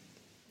saying.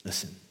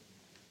 Listen,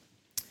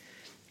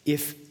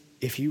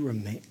 if you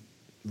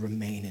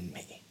remain in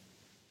me,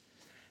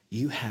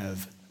 you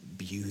have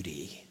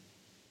beauty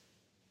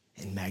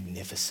and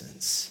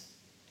magnificence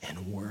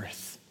and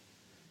worth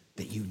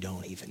that you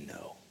don't even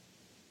know.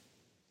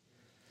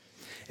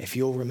 If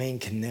you'll remain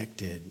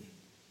connected,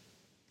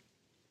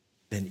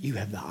 then you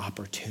have the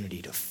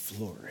opportunity to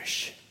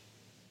flourish,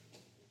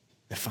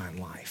 to find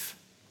life.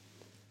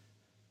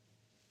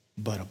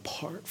 But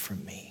apart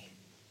from me,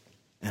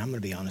 and I'm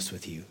going to be honest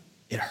with you,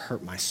 it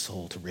hurt my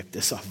soul to rip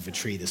this off of a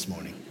tree this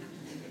morning.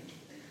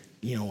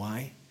 You know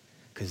why?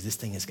 Because this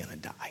thing is going to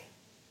die.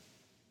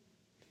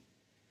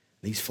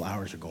 These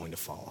flowers are going to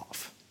fall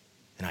off.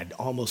 And I'd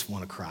almost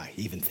want to cry,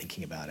 even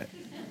thinking about it,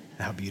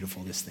 how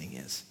beautiful this thing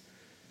is.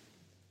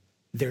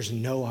 There's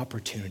no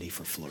opportunity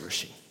for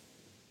flourishing.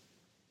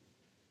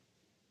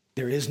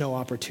 There is no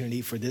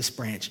opportunity for this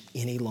branch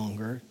any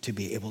longer to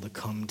be able to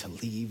come to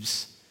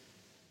leaves.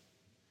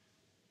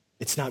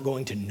 It's not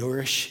going to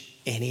nourish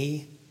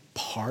any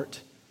part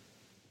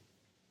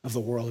of the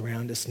world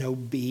around us. No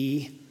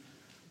bee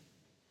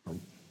or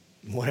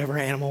whatever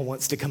animal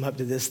wants to come up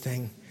to this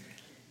thing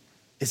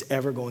is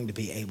ever going to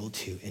be able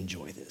to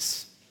enjoy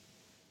this.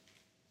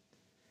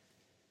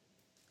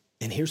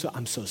 And here's what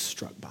I'm so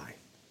struck by.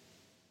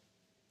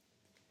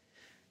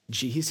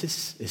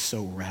 Jesus is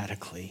so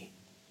radically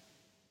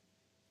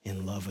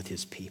in love with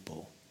his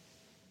people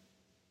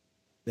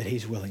that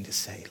he's willing to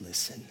say,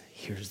 listen,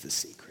 here's the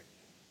secret.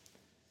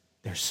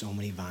 There's so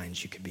many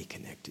vines you could be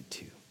connected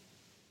to.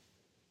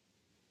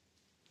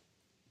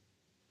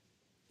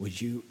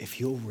 Would you, if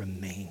you'll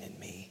remain in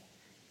me,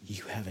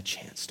 you have a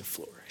chance to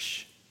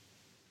flourish.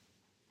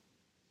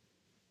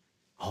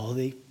 All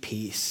the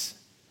peace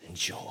and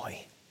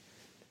joy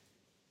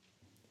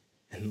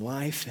and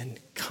life and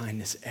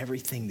kindness,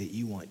 everything that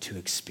you want to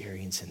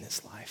experience in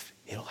this life,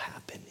 it'll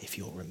happen if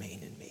you'll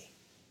remain in me.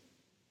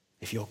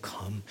 If you'll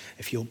come,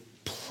 if you'll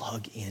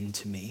plug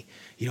into me.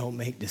 You don't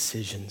make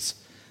decisions.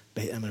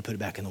 I'm going to put it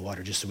back in the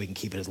water just so we can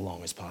keep it as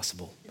long as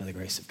possible by the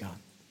grace of God.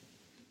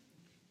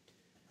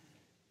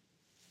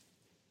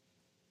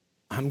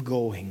 I'm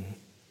going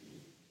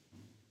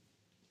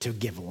to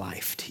give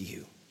life to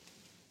you.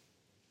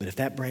 But if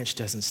that branch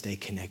doesn't stay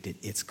connected,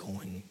 it's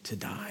going to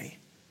die.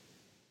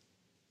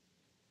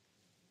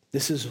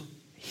 This is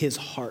his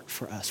heart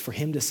for us, for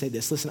him to say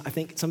this. Listen, I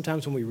think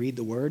sometimes when we read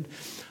the word,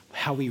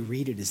 how we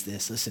read it is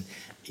this. Listen,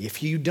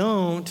 if you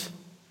don't,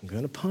 I'm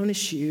going to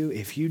punish you.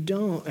 If you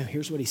don't, and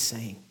here's what he's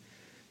saying.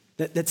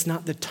 That's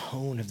not the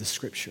tone of the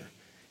scripture.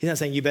 He's not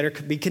saying you better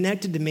be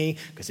connected to me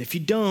because if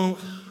you don't,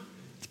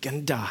 you're going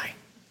to die.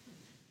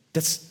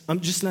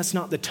 That's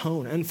not the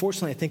tone.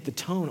 Unfortunately, I think the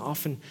tone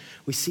often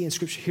we see in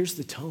scripture, here's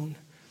the tone.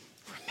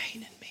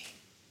 Remain in me.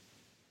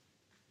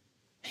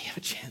 And you have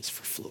a chance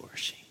for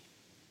flourishing.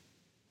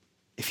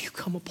 If you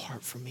come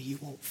apart from me, you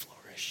won't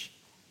flourish.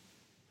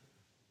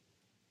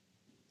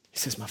 He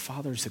says, my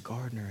Father's a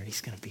gardener and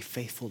he's going to be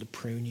faithful to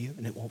prune you,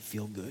 and it won't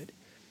feel good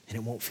and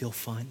it won't feel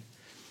fun.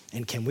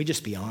 And can we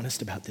just be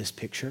honest about this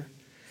picture?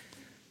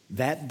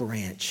 That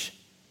branch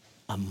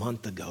a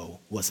month ago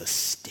was a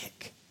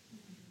stick.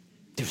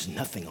 There's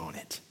nothing on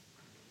it.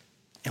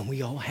 And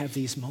we all have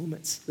these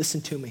moments.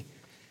 Listen to me.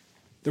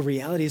 The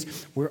reality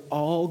is we're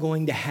all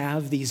going to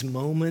have these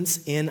moments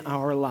in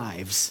our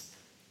lives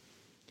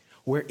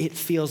where it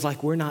feels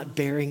like we're not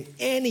bearing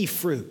any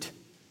fruit.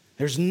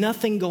 There's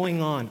nothing going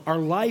on. Our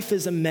life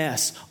is a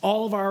mess.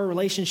 All of our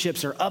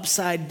relationships are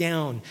upside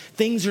down.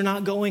 Things are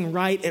not going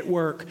right at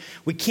work.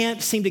 We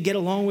can't seem to get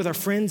along with our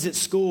friends at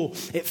school.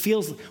 It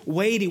feels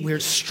weighty.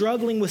 We're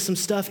struggling with some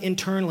stuff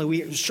internally.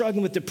 We're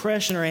struggling with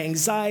depression or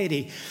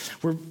anxiety.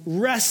 We're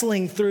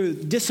wrestling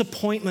through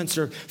disappointments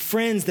or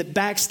friends that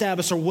backstab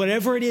us or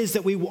whatever it is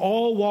that we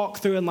all walk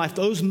through in life.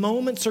 Those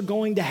moments are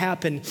going to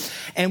happen,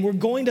 and we're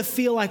going to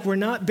feel like we're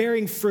not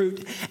bearing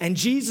fruit. And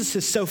Jesus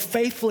is so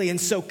faithfully and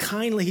so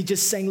kindly, he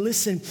just saying,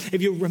 listen,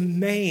 if you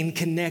remain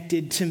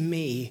connected to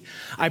me,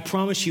 I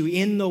promise you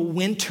in the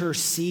winter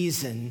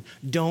season,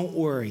 don't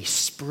worry,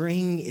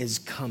 spring is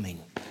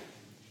coming.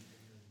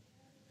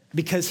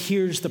 Because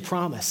here's the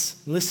promise.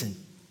 Listen,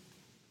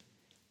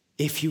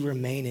 if you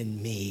remain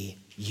in me,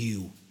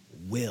 you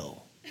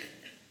will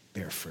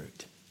bear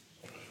fruit.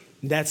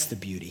 That's the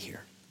beauty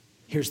here.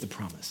 Here's the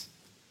promise.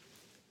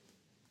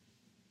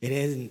 It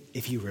isn't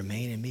if you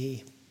remain in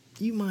me,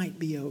 you might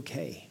be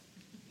okay.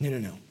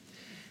 No.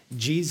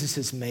 Jesus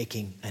is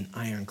making an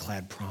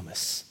ironclad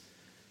promise.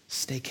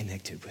 Stay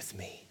connected with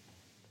me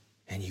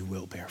and you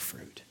will bear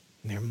fruit.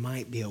 And there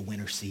might be a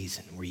winter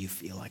season where you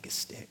feel like a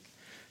stick,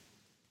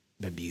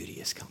 but beauty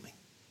is coming.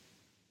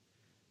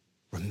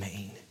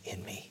 Remain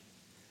in me.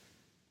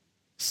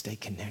 Stay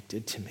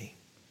connected to me.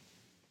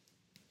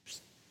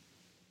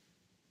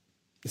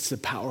 It's a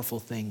powerful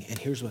thing, and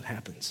here's what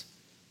happens.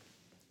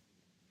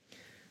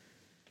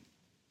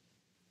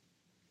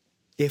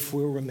 If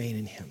we'll remain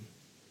in him,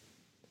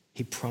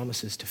 he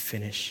promises to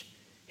finish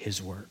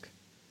his work.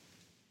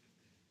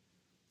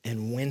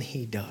 And when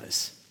he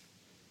does,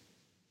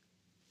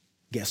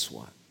 guess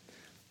what?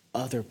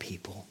 Other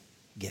people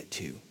get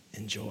to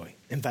enjoy.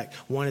 In fact,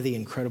 one of the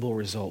incredible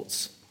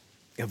results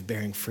of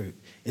bearing fruit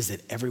is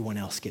that everyone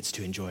else gets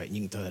to enjoy it. And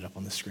you can throw that up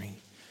on the screen.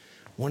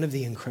 One of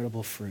the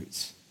incredible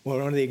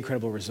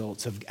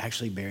results of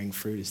actually bearing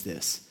fruit is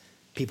this.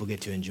 People get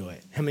to enjoy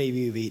it. How many of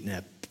you have eaten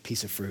a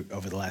piece of fruit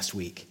over the last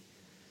week?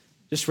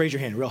 Just raise your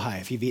hand real high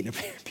if you've eaten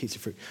a piece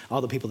of fruit.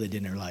 All the people that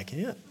didn't are like,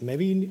 yeah,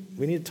 maybe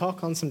we need to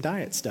talk on some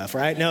diet stuff,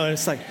 right? No,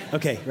 it's like,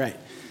 okay, right.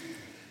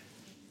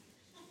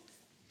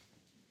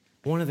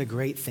 One of the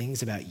great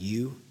things about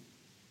you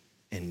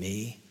and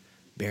me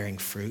bearing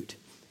fruit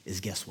is,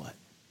 guess what?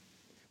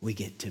 We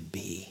get to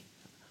be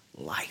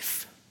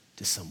life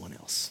to someone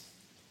else.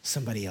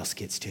 Somebody else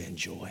gets to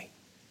enjoy.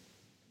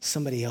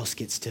 Somebody else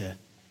gets to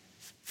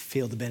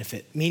feel the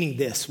benefit. Meaning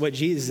this, what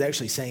Jesus is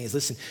actually saying is,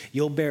 listen,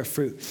 you'll bear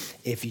fruit.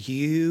 If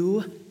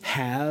you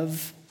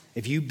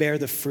bear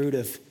the fruit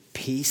of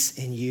peace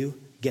in you,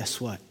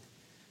 guess what?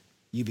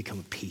 You become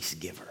a peace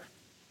giver.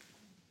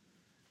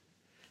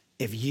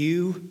 If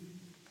you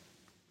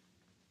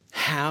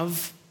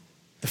have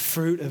the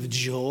fruit of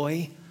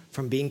joy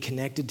from being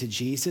connected to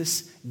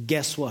Jesus,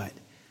 guess what?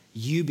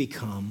 You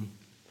become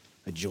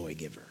a joy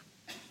giver.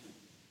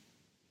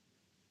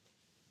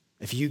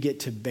 If you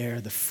get to bear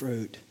the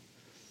fruit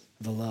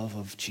of the love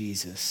of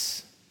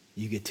Jesus,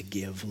 you get to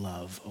give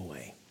love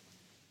away.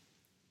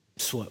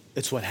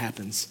 It's what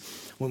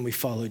happens when we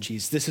follow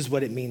Jesus. This is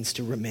what it means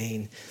to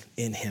remain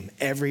in him.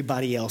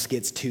 Everybody else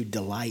gets to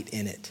delight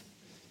in it.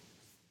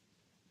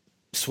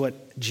 It's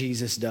what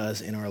Jesus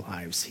does in our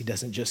lives. He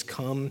doesn't just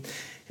come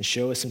and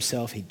show us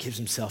himself. He gives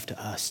himself to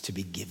us to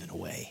be given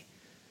away.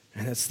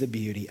 And that's the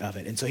beauty of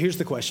it. And so here's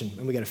the question,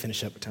 and we got to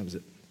finish up. What time is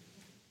it?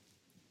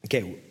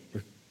 Okay,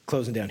 we're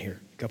closing down here.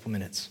 A couple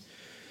minutes.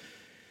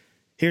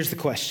 Here's the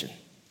question.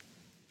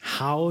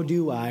 How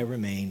do I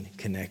remain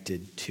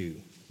connected to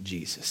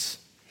Jesus?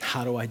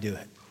 How do I do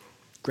it?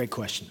 Great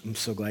question. I'm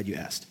so glad you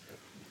asked.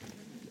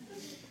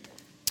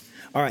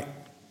 All right.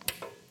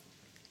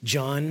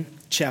 John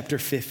chapter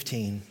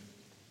 15,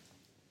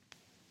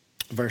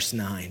 verse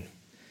 9.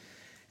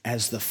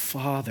 As the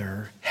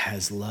Father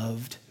has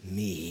loved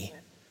me,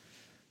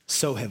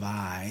 so have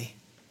I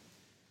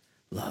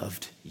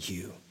loved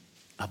you.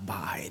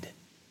 Abide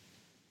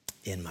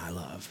in my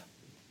love.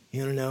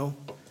 You want to know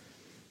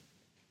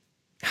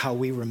how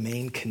we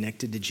remain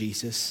connected to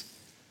Jesus?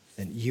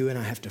 And you and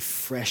I have to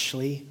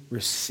freshly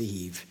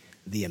receive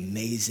the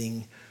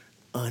amazing,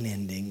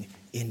 unending,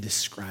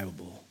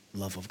 indescribable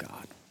love of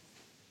God.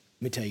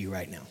 Let me tell you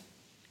right now.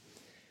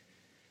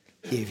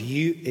 If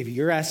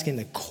you're asking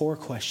the core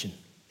question,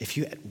 if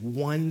you had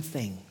one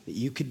thing that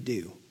you could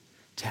do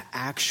to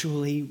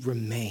actually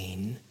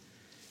remain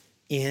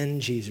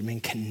in Jesus,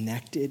 remain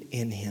connected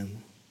in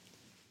him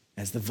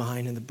as the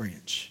vine and the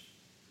branch,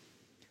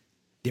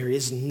 there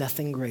is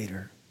nothing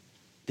greater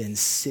than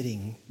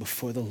sitting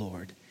before the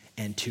Lord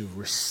and to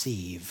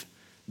receive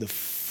the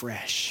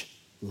fresh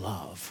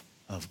love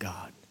of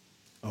God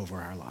over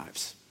our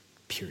lives,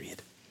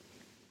 period.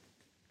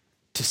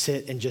 To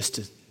sit and just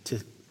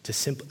to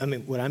simply,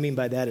 what I mean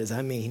by that is,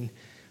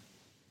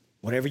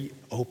 whatever you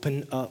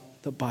open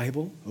up the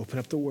Bible, open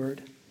up the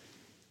Word,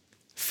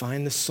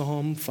 find the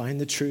Psalm,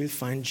 find the truth,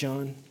 find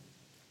John,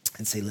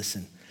 and say,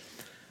 listen,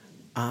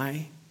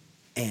 I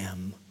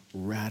am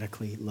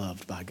radically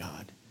loved by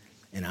God.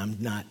 And I'm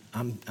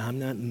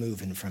not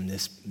moving from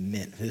this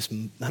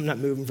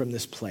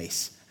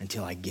place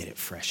until I get it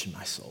fresh in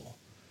my soul.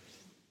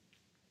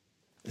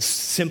 It's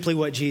simply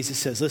what Jesus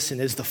says. Listen,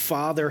 as the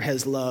Father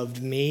has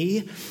loved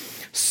me,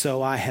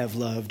 so I have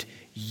loved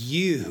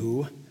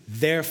you.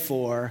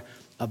 Therefore,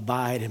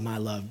 abide in my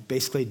love.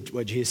 Basically,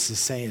 what Jesus is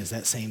saying is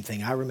that same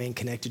thing. I remain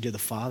connected to the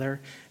Father,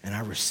 and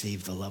I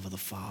receive the love of the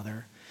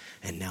Father.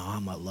 And now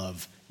I'm a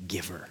love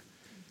giver.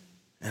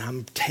 And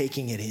I'm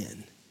taking it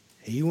in.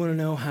 You want to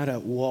know how to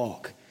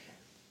walk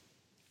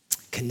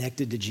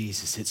connected to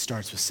Jesus? It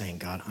starts with saying,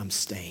 God, I'm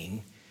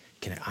staying.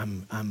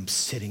 I'm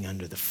sitting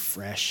under the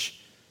fresh,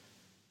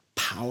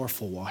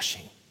 powerful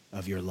washing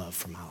of your love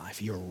for my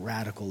life. Your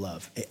radical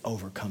love. It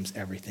overcomes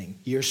everything.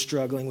 You're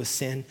struggling with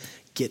sin,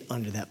 get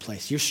under that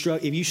place. If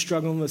you're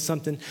struggling with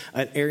something,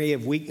 an area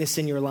of weakness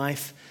in your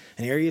life,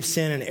 an area of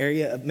sin, an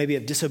area of maybe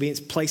of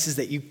disobedience, places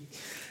that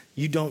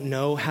you don't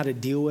know how to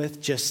deal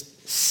with,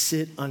 just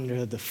sit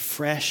under the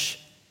fresh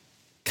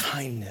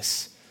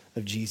kindness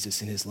of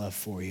Jesus and his love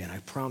for you. And I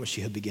promise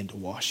you, he'll begin to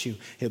wash you.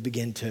 He'll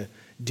begin to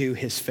do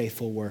his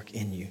faithful work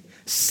in you.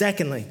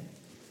 Secondly,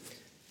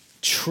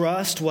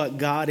 trust what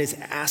God is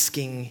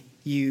asking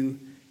you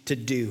to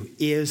do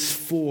is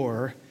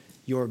for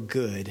your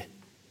good,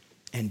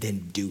 and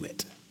then do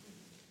it.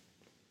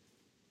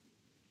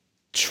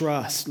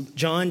 Trust.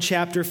 John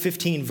chapter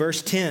 15,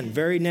 verse 10,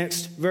 very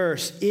next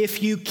verse.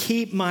 If you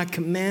keep my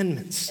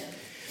commandments,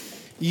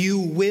 you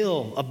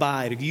will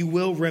abide. You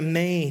will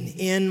remain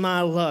in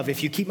my love.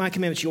 If you keep my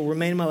commandments, you'll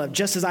remain in my love,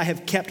 just as I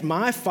have kept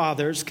my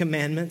Father's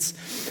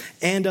commandments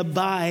and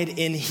abide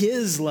in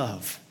his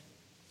love.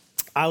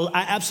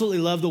 I absolutely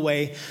love the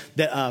way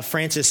that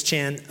Francis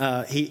Chan,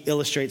 he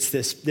illustrates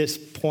this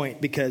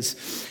point,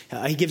 because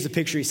he gives a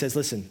picture. He says,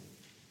 listen,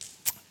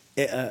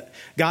 God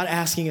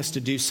asking us to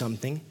do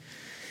something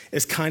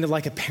is kind of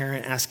like a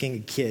parent asking a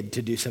kid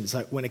to do something. It's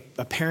like when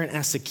a parent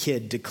asks a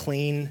kid to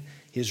clean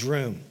his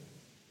room.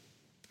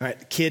 All right,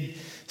 the kid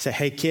say,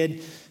 hey,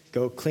 kid,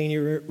 go clean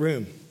your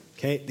room.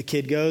 Okay, the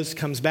kid goes,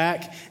 comes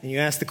back, and you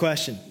ask the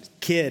question,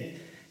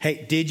 kid,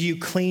 hey, did you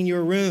clean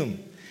your room?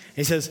 And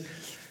he says,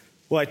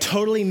 well, I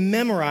totally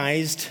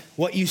memorized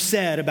what you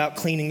said about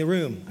cleaning the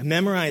room. I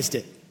memorized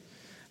it.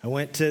 I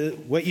went to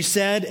what you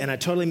said, and I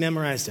totally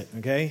memorized it,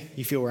 okay?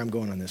 You feel where I'm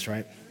going on this,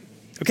 right?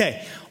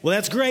 Okay, well,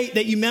 that's great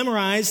that you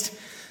memorized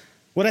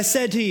what I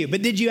said to you,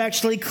 but did you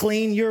actually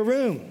clean your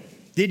room?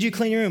 Did you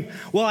clean your room?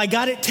 Well, I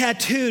got it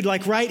tattooed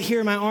like right here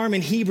in my arm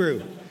in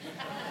Hebrew.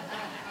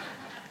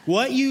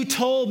 What you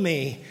told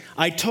me,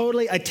 I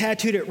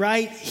tattooed it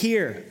right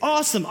here.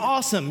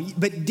 Awesome.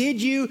 But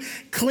did you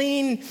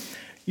clean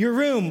your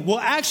room? Well,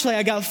 actually,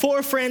 I got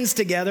 4 friends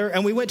together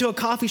and we went to a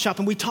coffee shop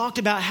and we talked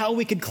about how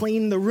we could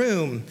clean the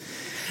room.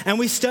 And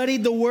we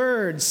studied the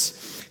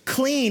words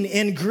clean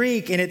in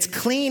Greek, and it's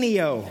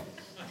klenio,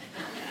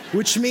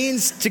 which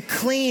means to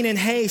clean in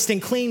haste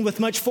and clean with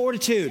much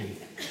fortitude.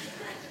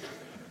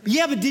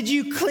 Yeah, but did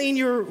you clean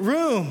your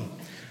room?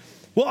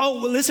 Well,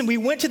 listen, we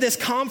went to this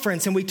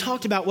conference and we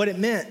talked about what it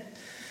meant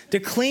to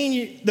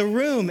clean the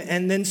room,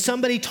 and then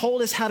somebody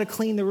told us how to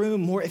clean the room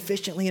more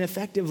efficiently and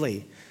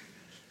effectively.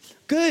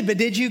 Good, but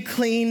did you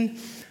clean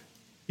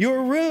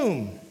your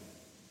room?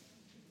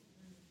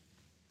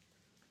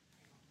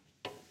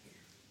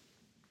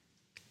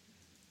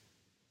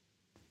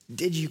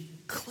 Did you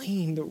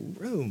clean the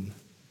room?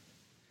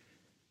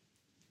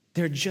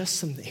 There are just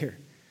some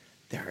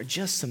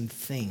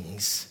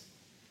things.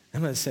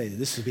 I'm going to say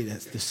this would be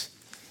this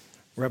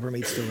rubber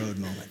meets the road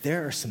moment.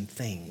 There are some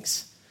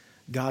things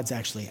God's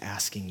actually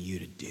asking you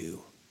to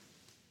do.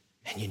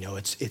 And you know,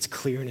 it's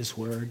clear in his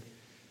word.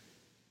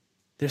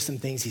 There's some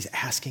things he's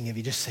asking of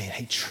you, just saying,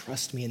 hey,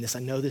 trust me in this. I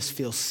know this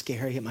feels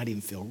scary. It might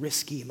even feel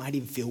risky. It might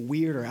even feel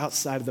weird or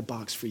outside of the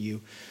box for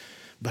you.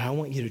 But I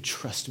want you to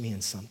trust me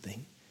in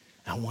something.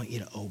 I want you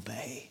to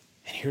obey.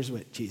 And here's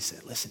what Jesus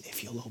said. Listen,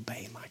 if you'll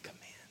obey my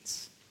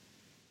commands,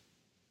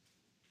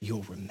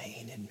 you'll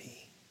remain in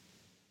me.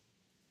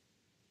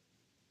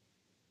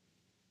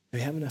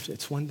 We have enough.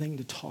 It's one thing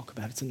to talk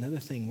about. It's another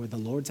thing where the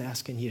Lord's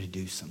asking you to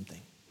do something.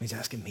 He's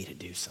asking me to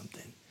do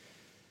something.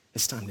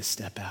 It's time to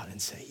step out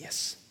and say,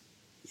 yes,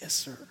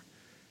 sir.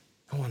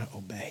 I want to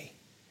obey.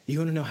 You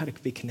want to know how to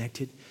be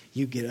connected?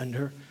 You get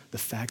under the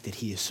fact that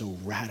he is so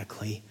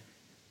radically,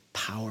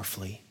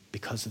 powerfully,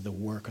 because of the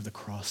work of the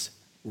cross,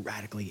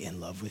 radically in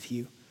love with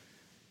you.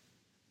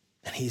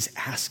 And he's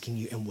asking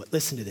you, and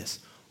listen to this,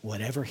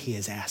 whatever he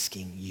is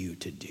asking you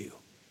to do,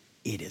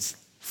 it is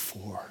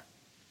for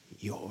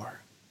your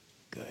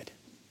good.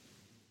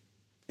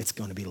 It's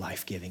going to be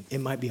life-giving. It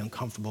might be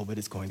uncomfortable, but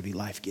it's going to be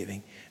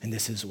life-giving. And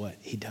this is what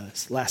he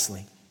does.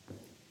 Lastly,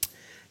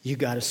 you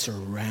got to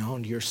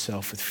surround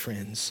yourself with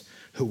friends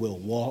who will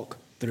walk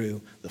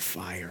through the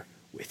fire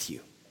with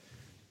you.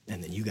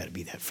 And then you got to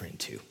be that friend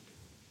too.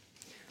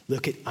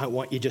 I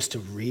want you just to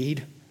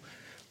read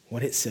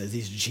what it says.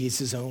 These are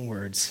Jesus' own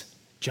words.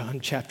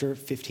 John chapter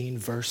 15,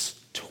 verse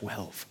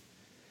 12.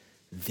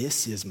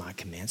 This is my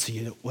command. So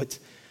you know what's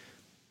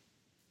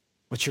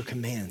your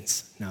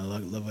commands? Now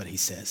love what he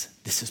says.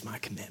 This is my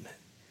commitment,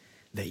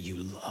 that you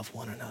love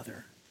one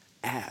another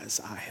as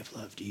I have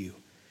loved you.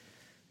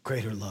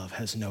 Greater love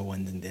has no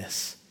one than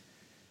this,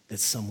 that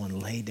someone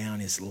lay down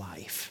his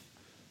life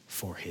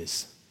for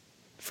his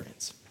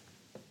friends.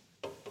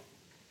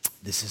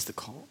 This is the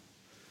call.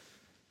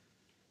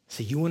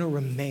 So you want to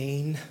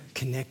remain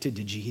connected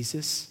to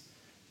Jesus,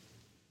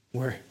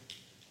 where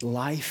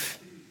life,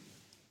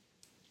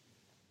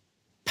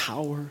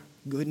 power,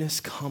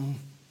 goodness come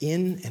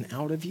in and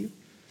out of you?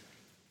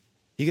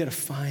 You got to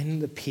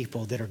find the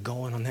people that are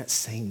going on that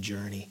same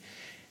journey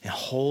and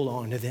hold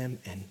on to them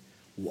and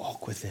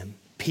walk with them.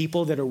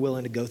 People that are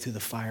willing to go through the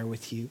fire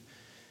with you.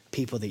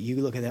 People that you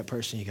look at that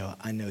person and you go,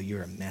 I know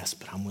you're a mess,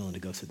 but I'm willing to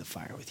go through the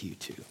fire with you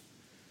too.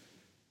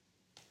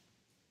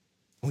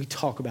 We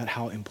talk about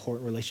how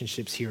important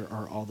relationships here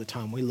are all the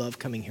time. We love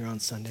coming here on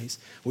Sundays.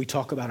 We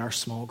talk about our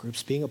small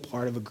groups, being a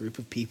part of a group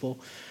of people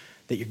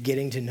that you're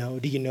getting to know.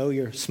 Do you know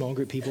your small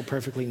group people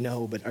perfectly?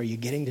 No, but are you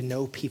getting to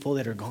know people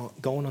that are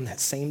going on that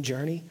same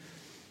journey,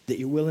 that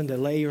you're willing to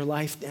lay your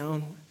life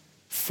down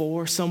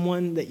for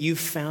someone that you've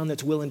found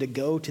that's willing to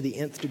go to the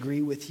nth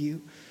degree with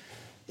you?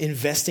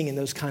 Investing in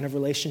those kind of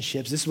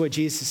relationships. This is what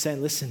Jesus is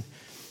saying. Listen,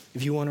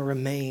 if you want to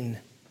remain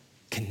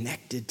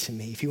connected to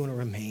me, if you want to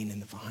remain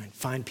in the vine,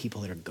 find people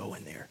that are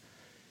going there.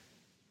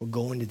 We're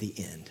going to the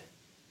end.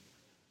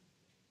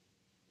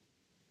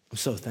 I'm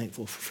so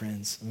thankful for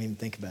friends. I mean,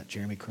 think about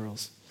Jeremy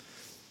Curls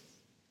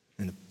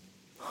and the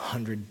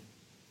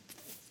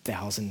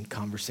 100,000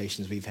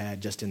 conversations we've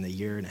had just in the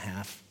year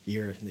that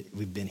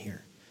we've been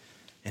here,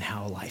 and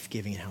how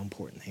life-giving and how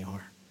important they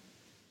are.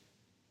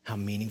 How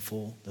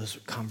meaningful those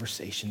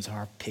conversations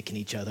are, picking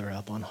each other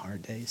up on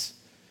hard days,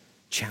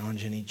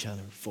 challenging each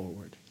other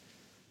forward.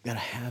 We've got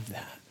to have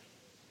that.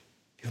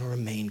 You want to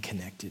remain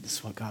connected. This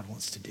is what God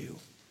wants to do.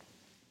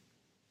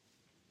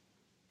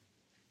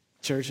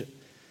 Church,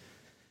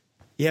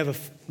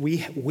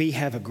 we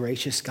have a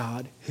gracious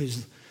God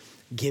who's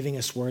giving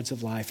us words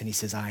of life, and he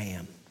says, I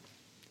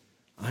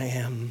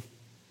am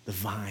the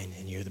vine,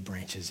 and you're the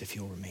branches. If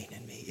you'll remain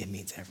in me, it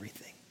means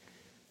everything.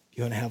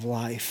 You want to have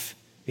life,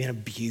 you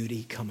want to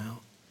beauty come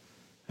out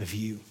of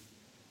you.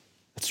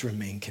 Let's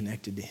remain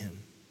connected to him.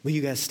 Will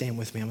you guys stand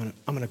with me? I'm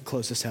gonna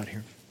close this out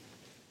here.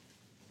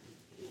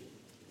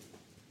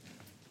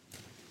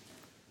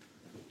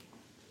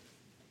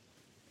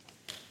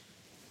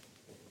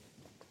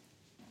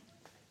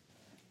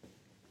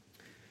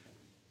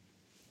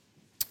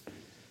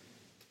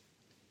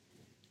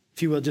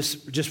 If you will,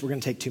 just we're going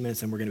to take 2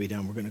 minutes and we're going to be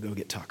done. We're going to go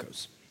get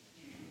tacos.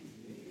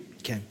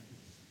 Okay.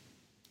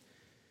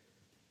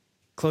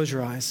 Close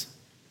your eyes.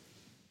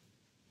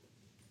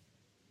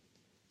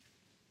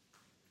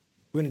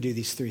 We're going to do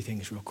these three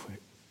things real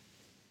quick.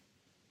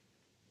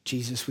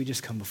 Jesus, we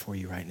just come before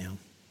you right now.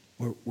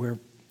 We're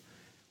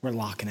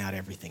locking out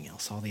everything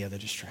else, all the other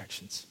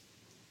distractions.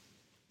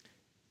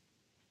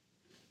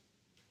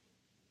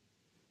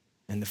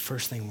 And the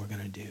first thing we're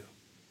going to do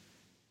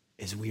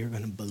is we are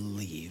going to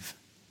believe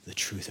the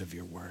truth of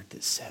your word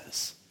that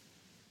says,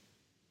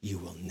 you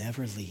will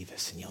never leave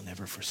us and you'll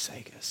never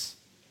forsake us.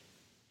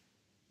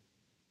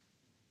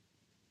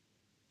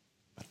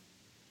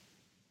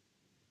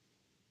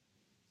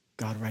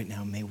 God, right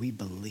now, may we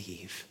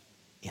believe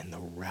in the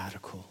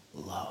radical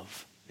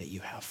love that you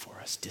have for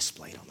us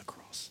displayed on the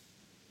cross.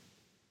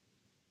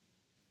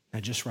 Now,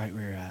 just right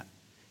where you're at,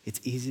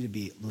 it's easy to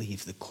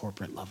believe the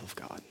corporate love of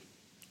God.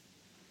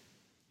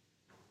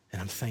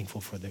 And I'm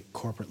thankful for the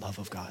corporate love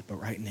of God. But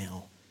right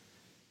now,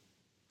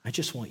 I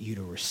just want you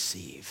to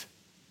receive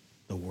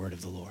the word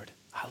of the Lord.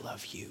 I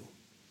love you,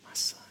 my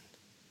son.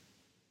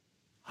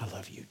 I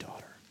love you,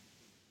 daughter.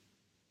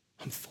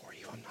 I'm for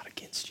you. I'm not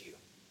against you.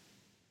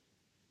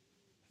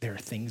 There are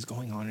things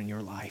going on in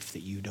your life that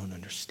you don't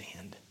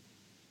understand.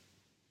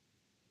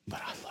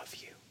 But I love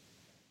you.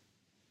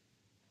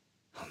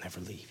 I'll never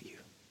leave you.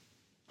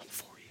 I'm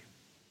for you.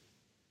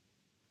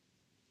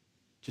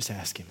 Just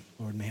ask him,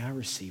 Lord, may I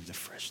receive the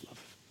fresh love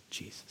of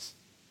Jesus?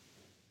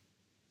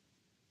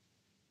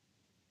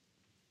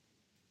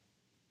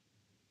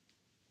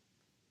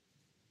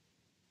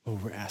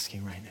 Lord, we're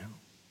asking right now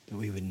that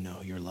we would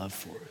know your love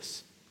for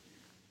us.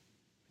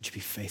 Would you be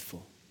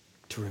faithful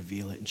to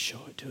reveal it and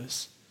show it to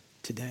us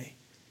today?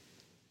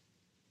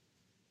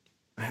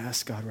 I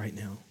ask God right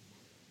now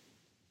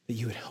that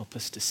you would help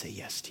us to say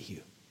yes to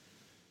you.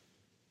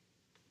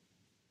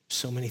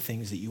 So many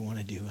things that you want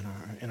to do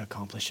and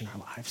accomplish in our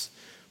lives.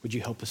 Would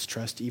you help us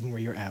trust even where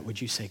you're at?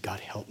 Would you say, God,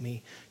 help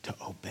me to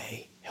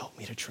obey. Help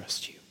me to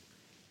trust you.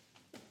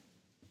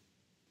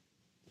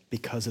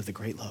 Because of the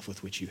great love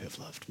with which you have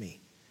loved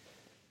me.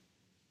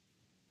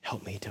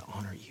 Help me to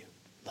honor you,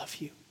 love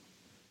you,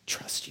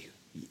 trust you,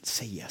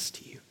 say yes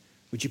to you.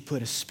 Would you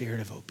put a spirit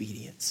of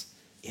obedience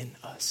in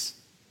us?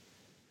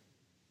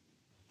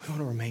 We want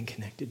to remain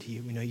connected to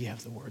you. We know you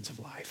have the words of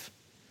life.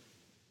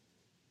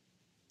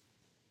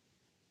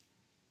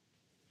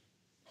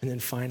 And then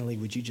finally,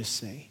 would you just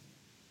say,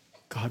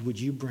 God, would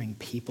you bring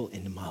people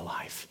into my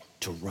life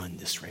to run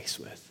this race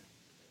with?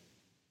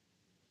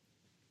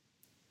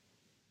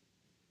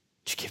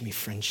 Would you give me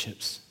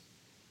friendships?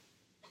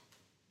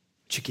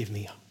 Would you give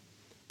me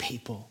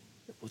people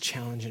that will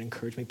challenge and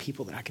encourage me,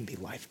 people that I can be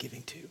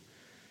life-giving to?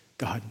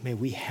 God, may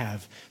we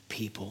have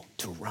people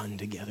to run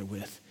together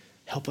with.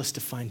 Help us to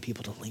find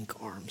people to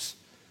link arms.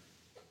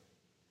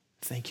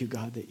 Thank you,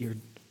 God, that you're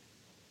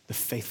the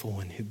faithful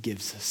one who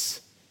gives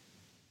us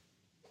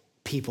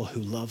people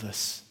who love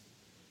us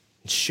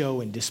and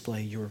show and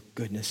display your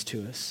goodness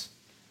to us.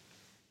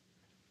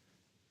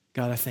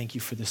 God, I thank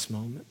you for this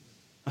moment.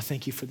 I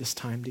thank you for this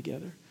time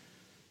together.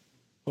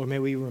 Lord, may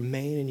we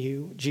remain in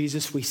you.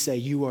 Jesus, we say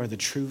you are the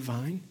true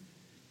vine.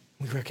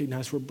 We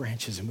recognize we're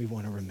branches and we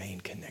want to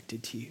remain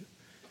connected to you.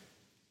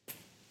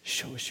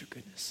 Show us your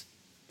goodness.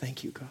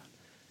 Thank you, God.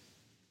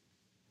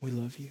 We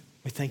love you.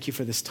 We thank you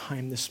for this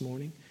time this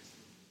morning.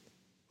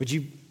 Would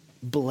you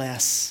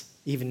bless,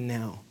 even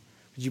now,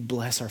 would you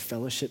bless our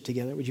fellowship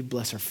together? Would you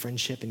bless our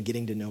friendship and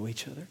getting to know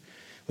each other?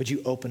 Would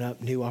you open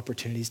up new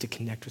opportunities to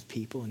connect with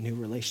people and new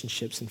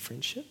relationships and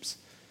friendships?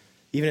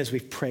 Even as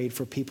we've prayed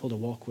for people to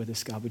walk with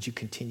us, God, would you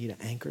continue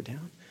to anchor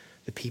down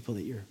the people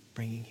that you're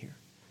bringing here?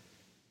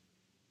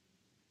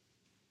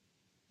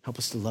 Help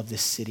us to love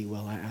this city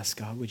well, I ask,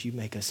 God. Would you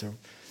make us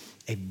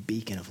a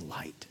beacon of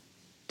light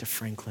to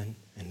Franklin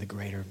and the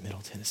greater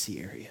Middle Tennessee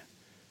area?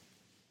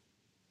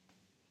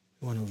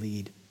 We want to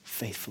lead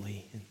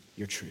faithfully in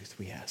your truth,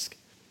 we ask.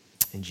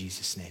 In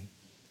Jesus' name,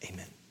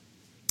 amen.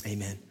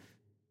 Amen.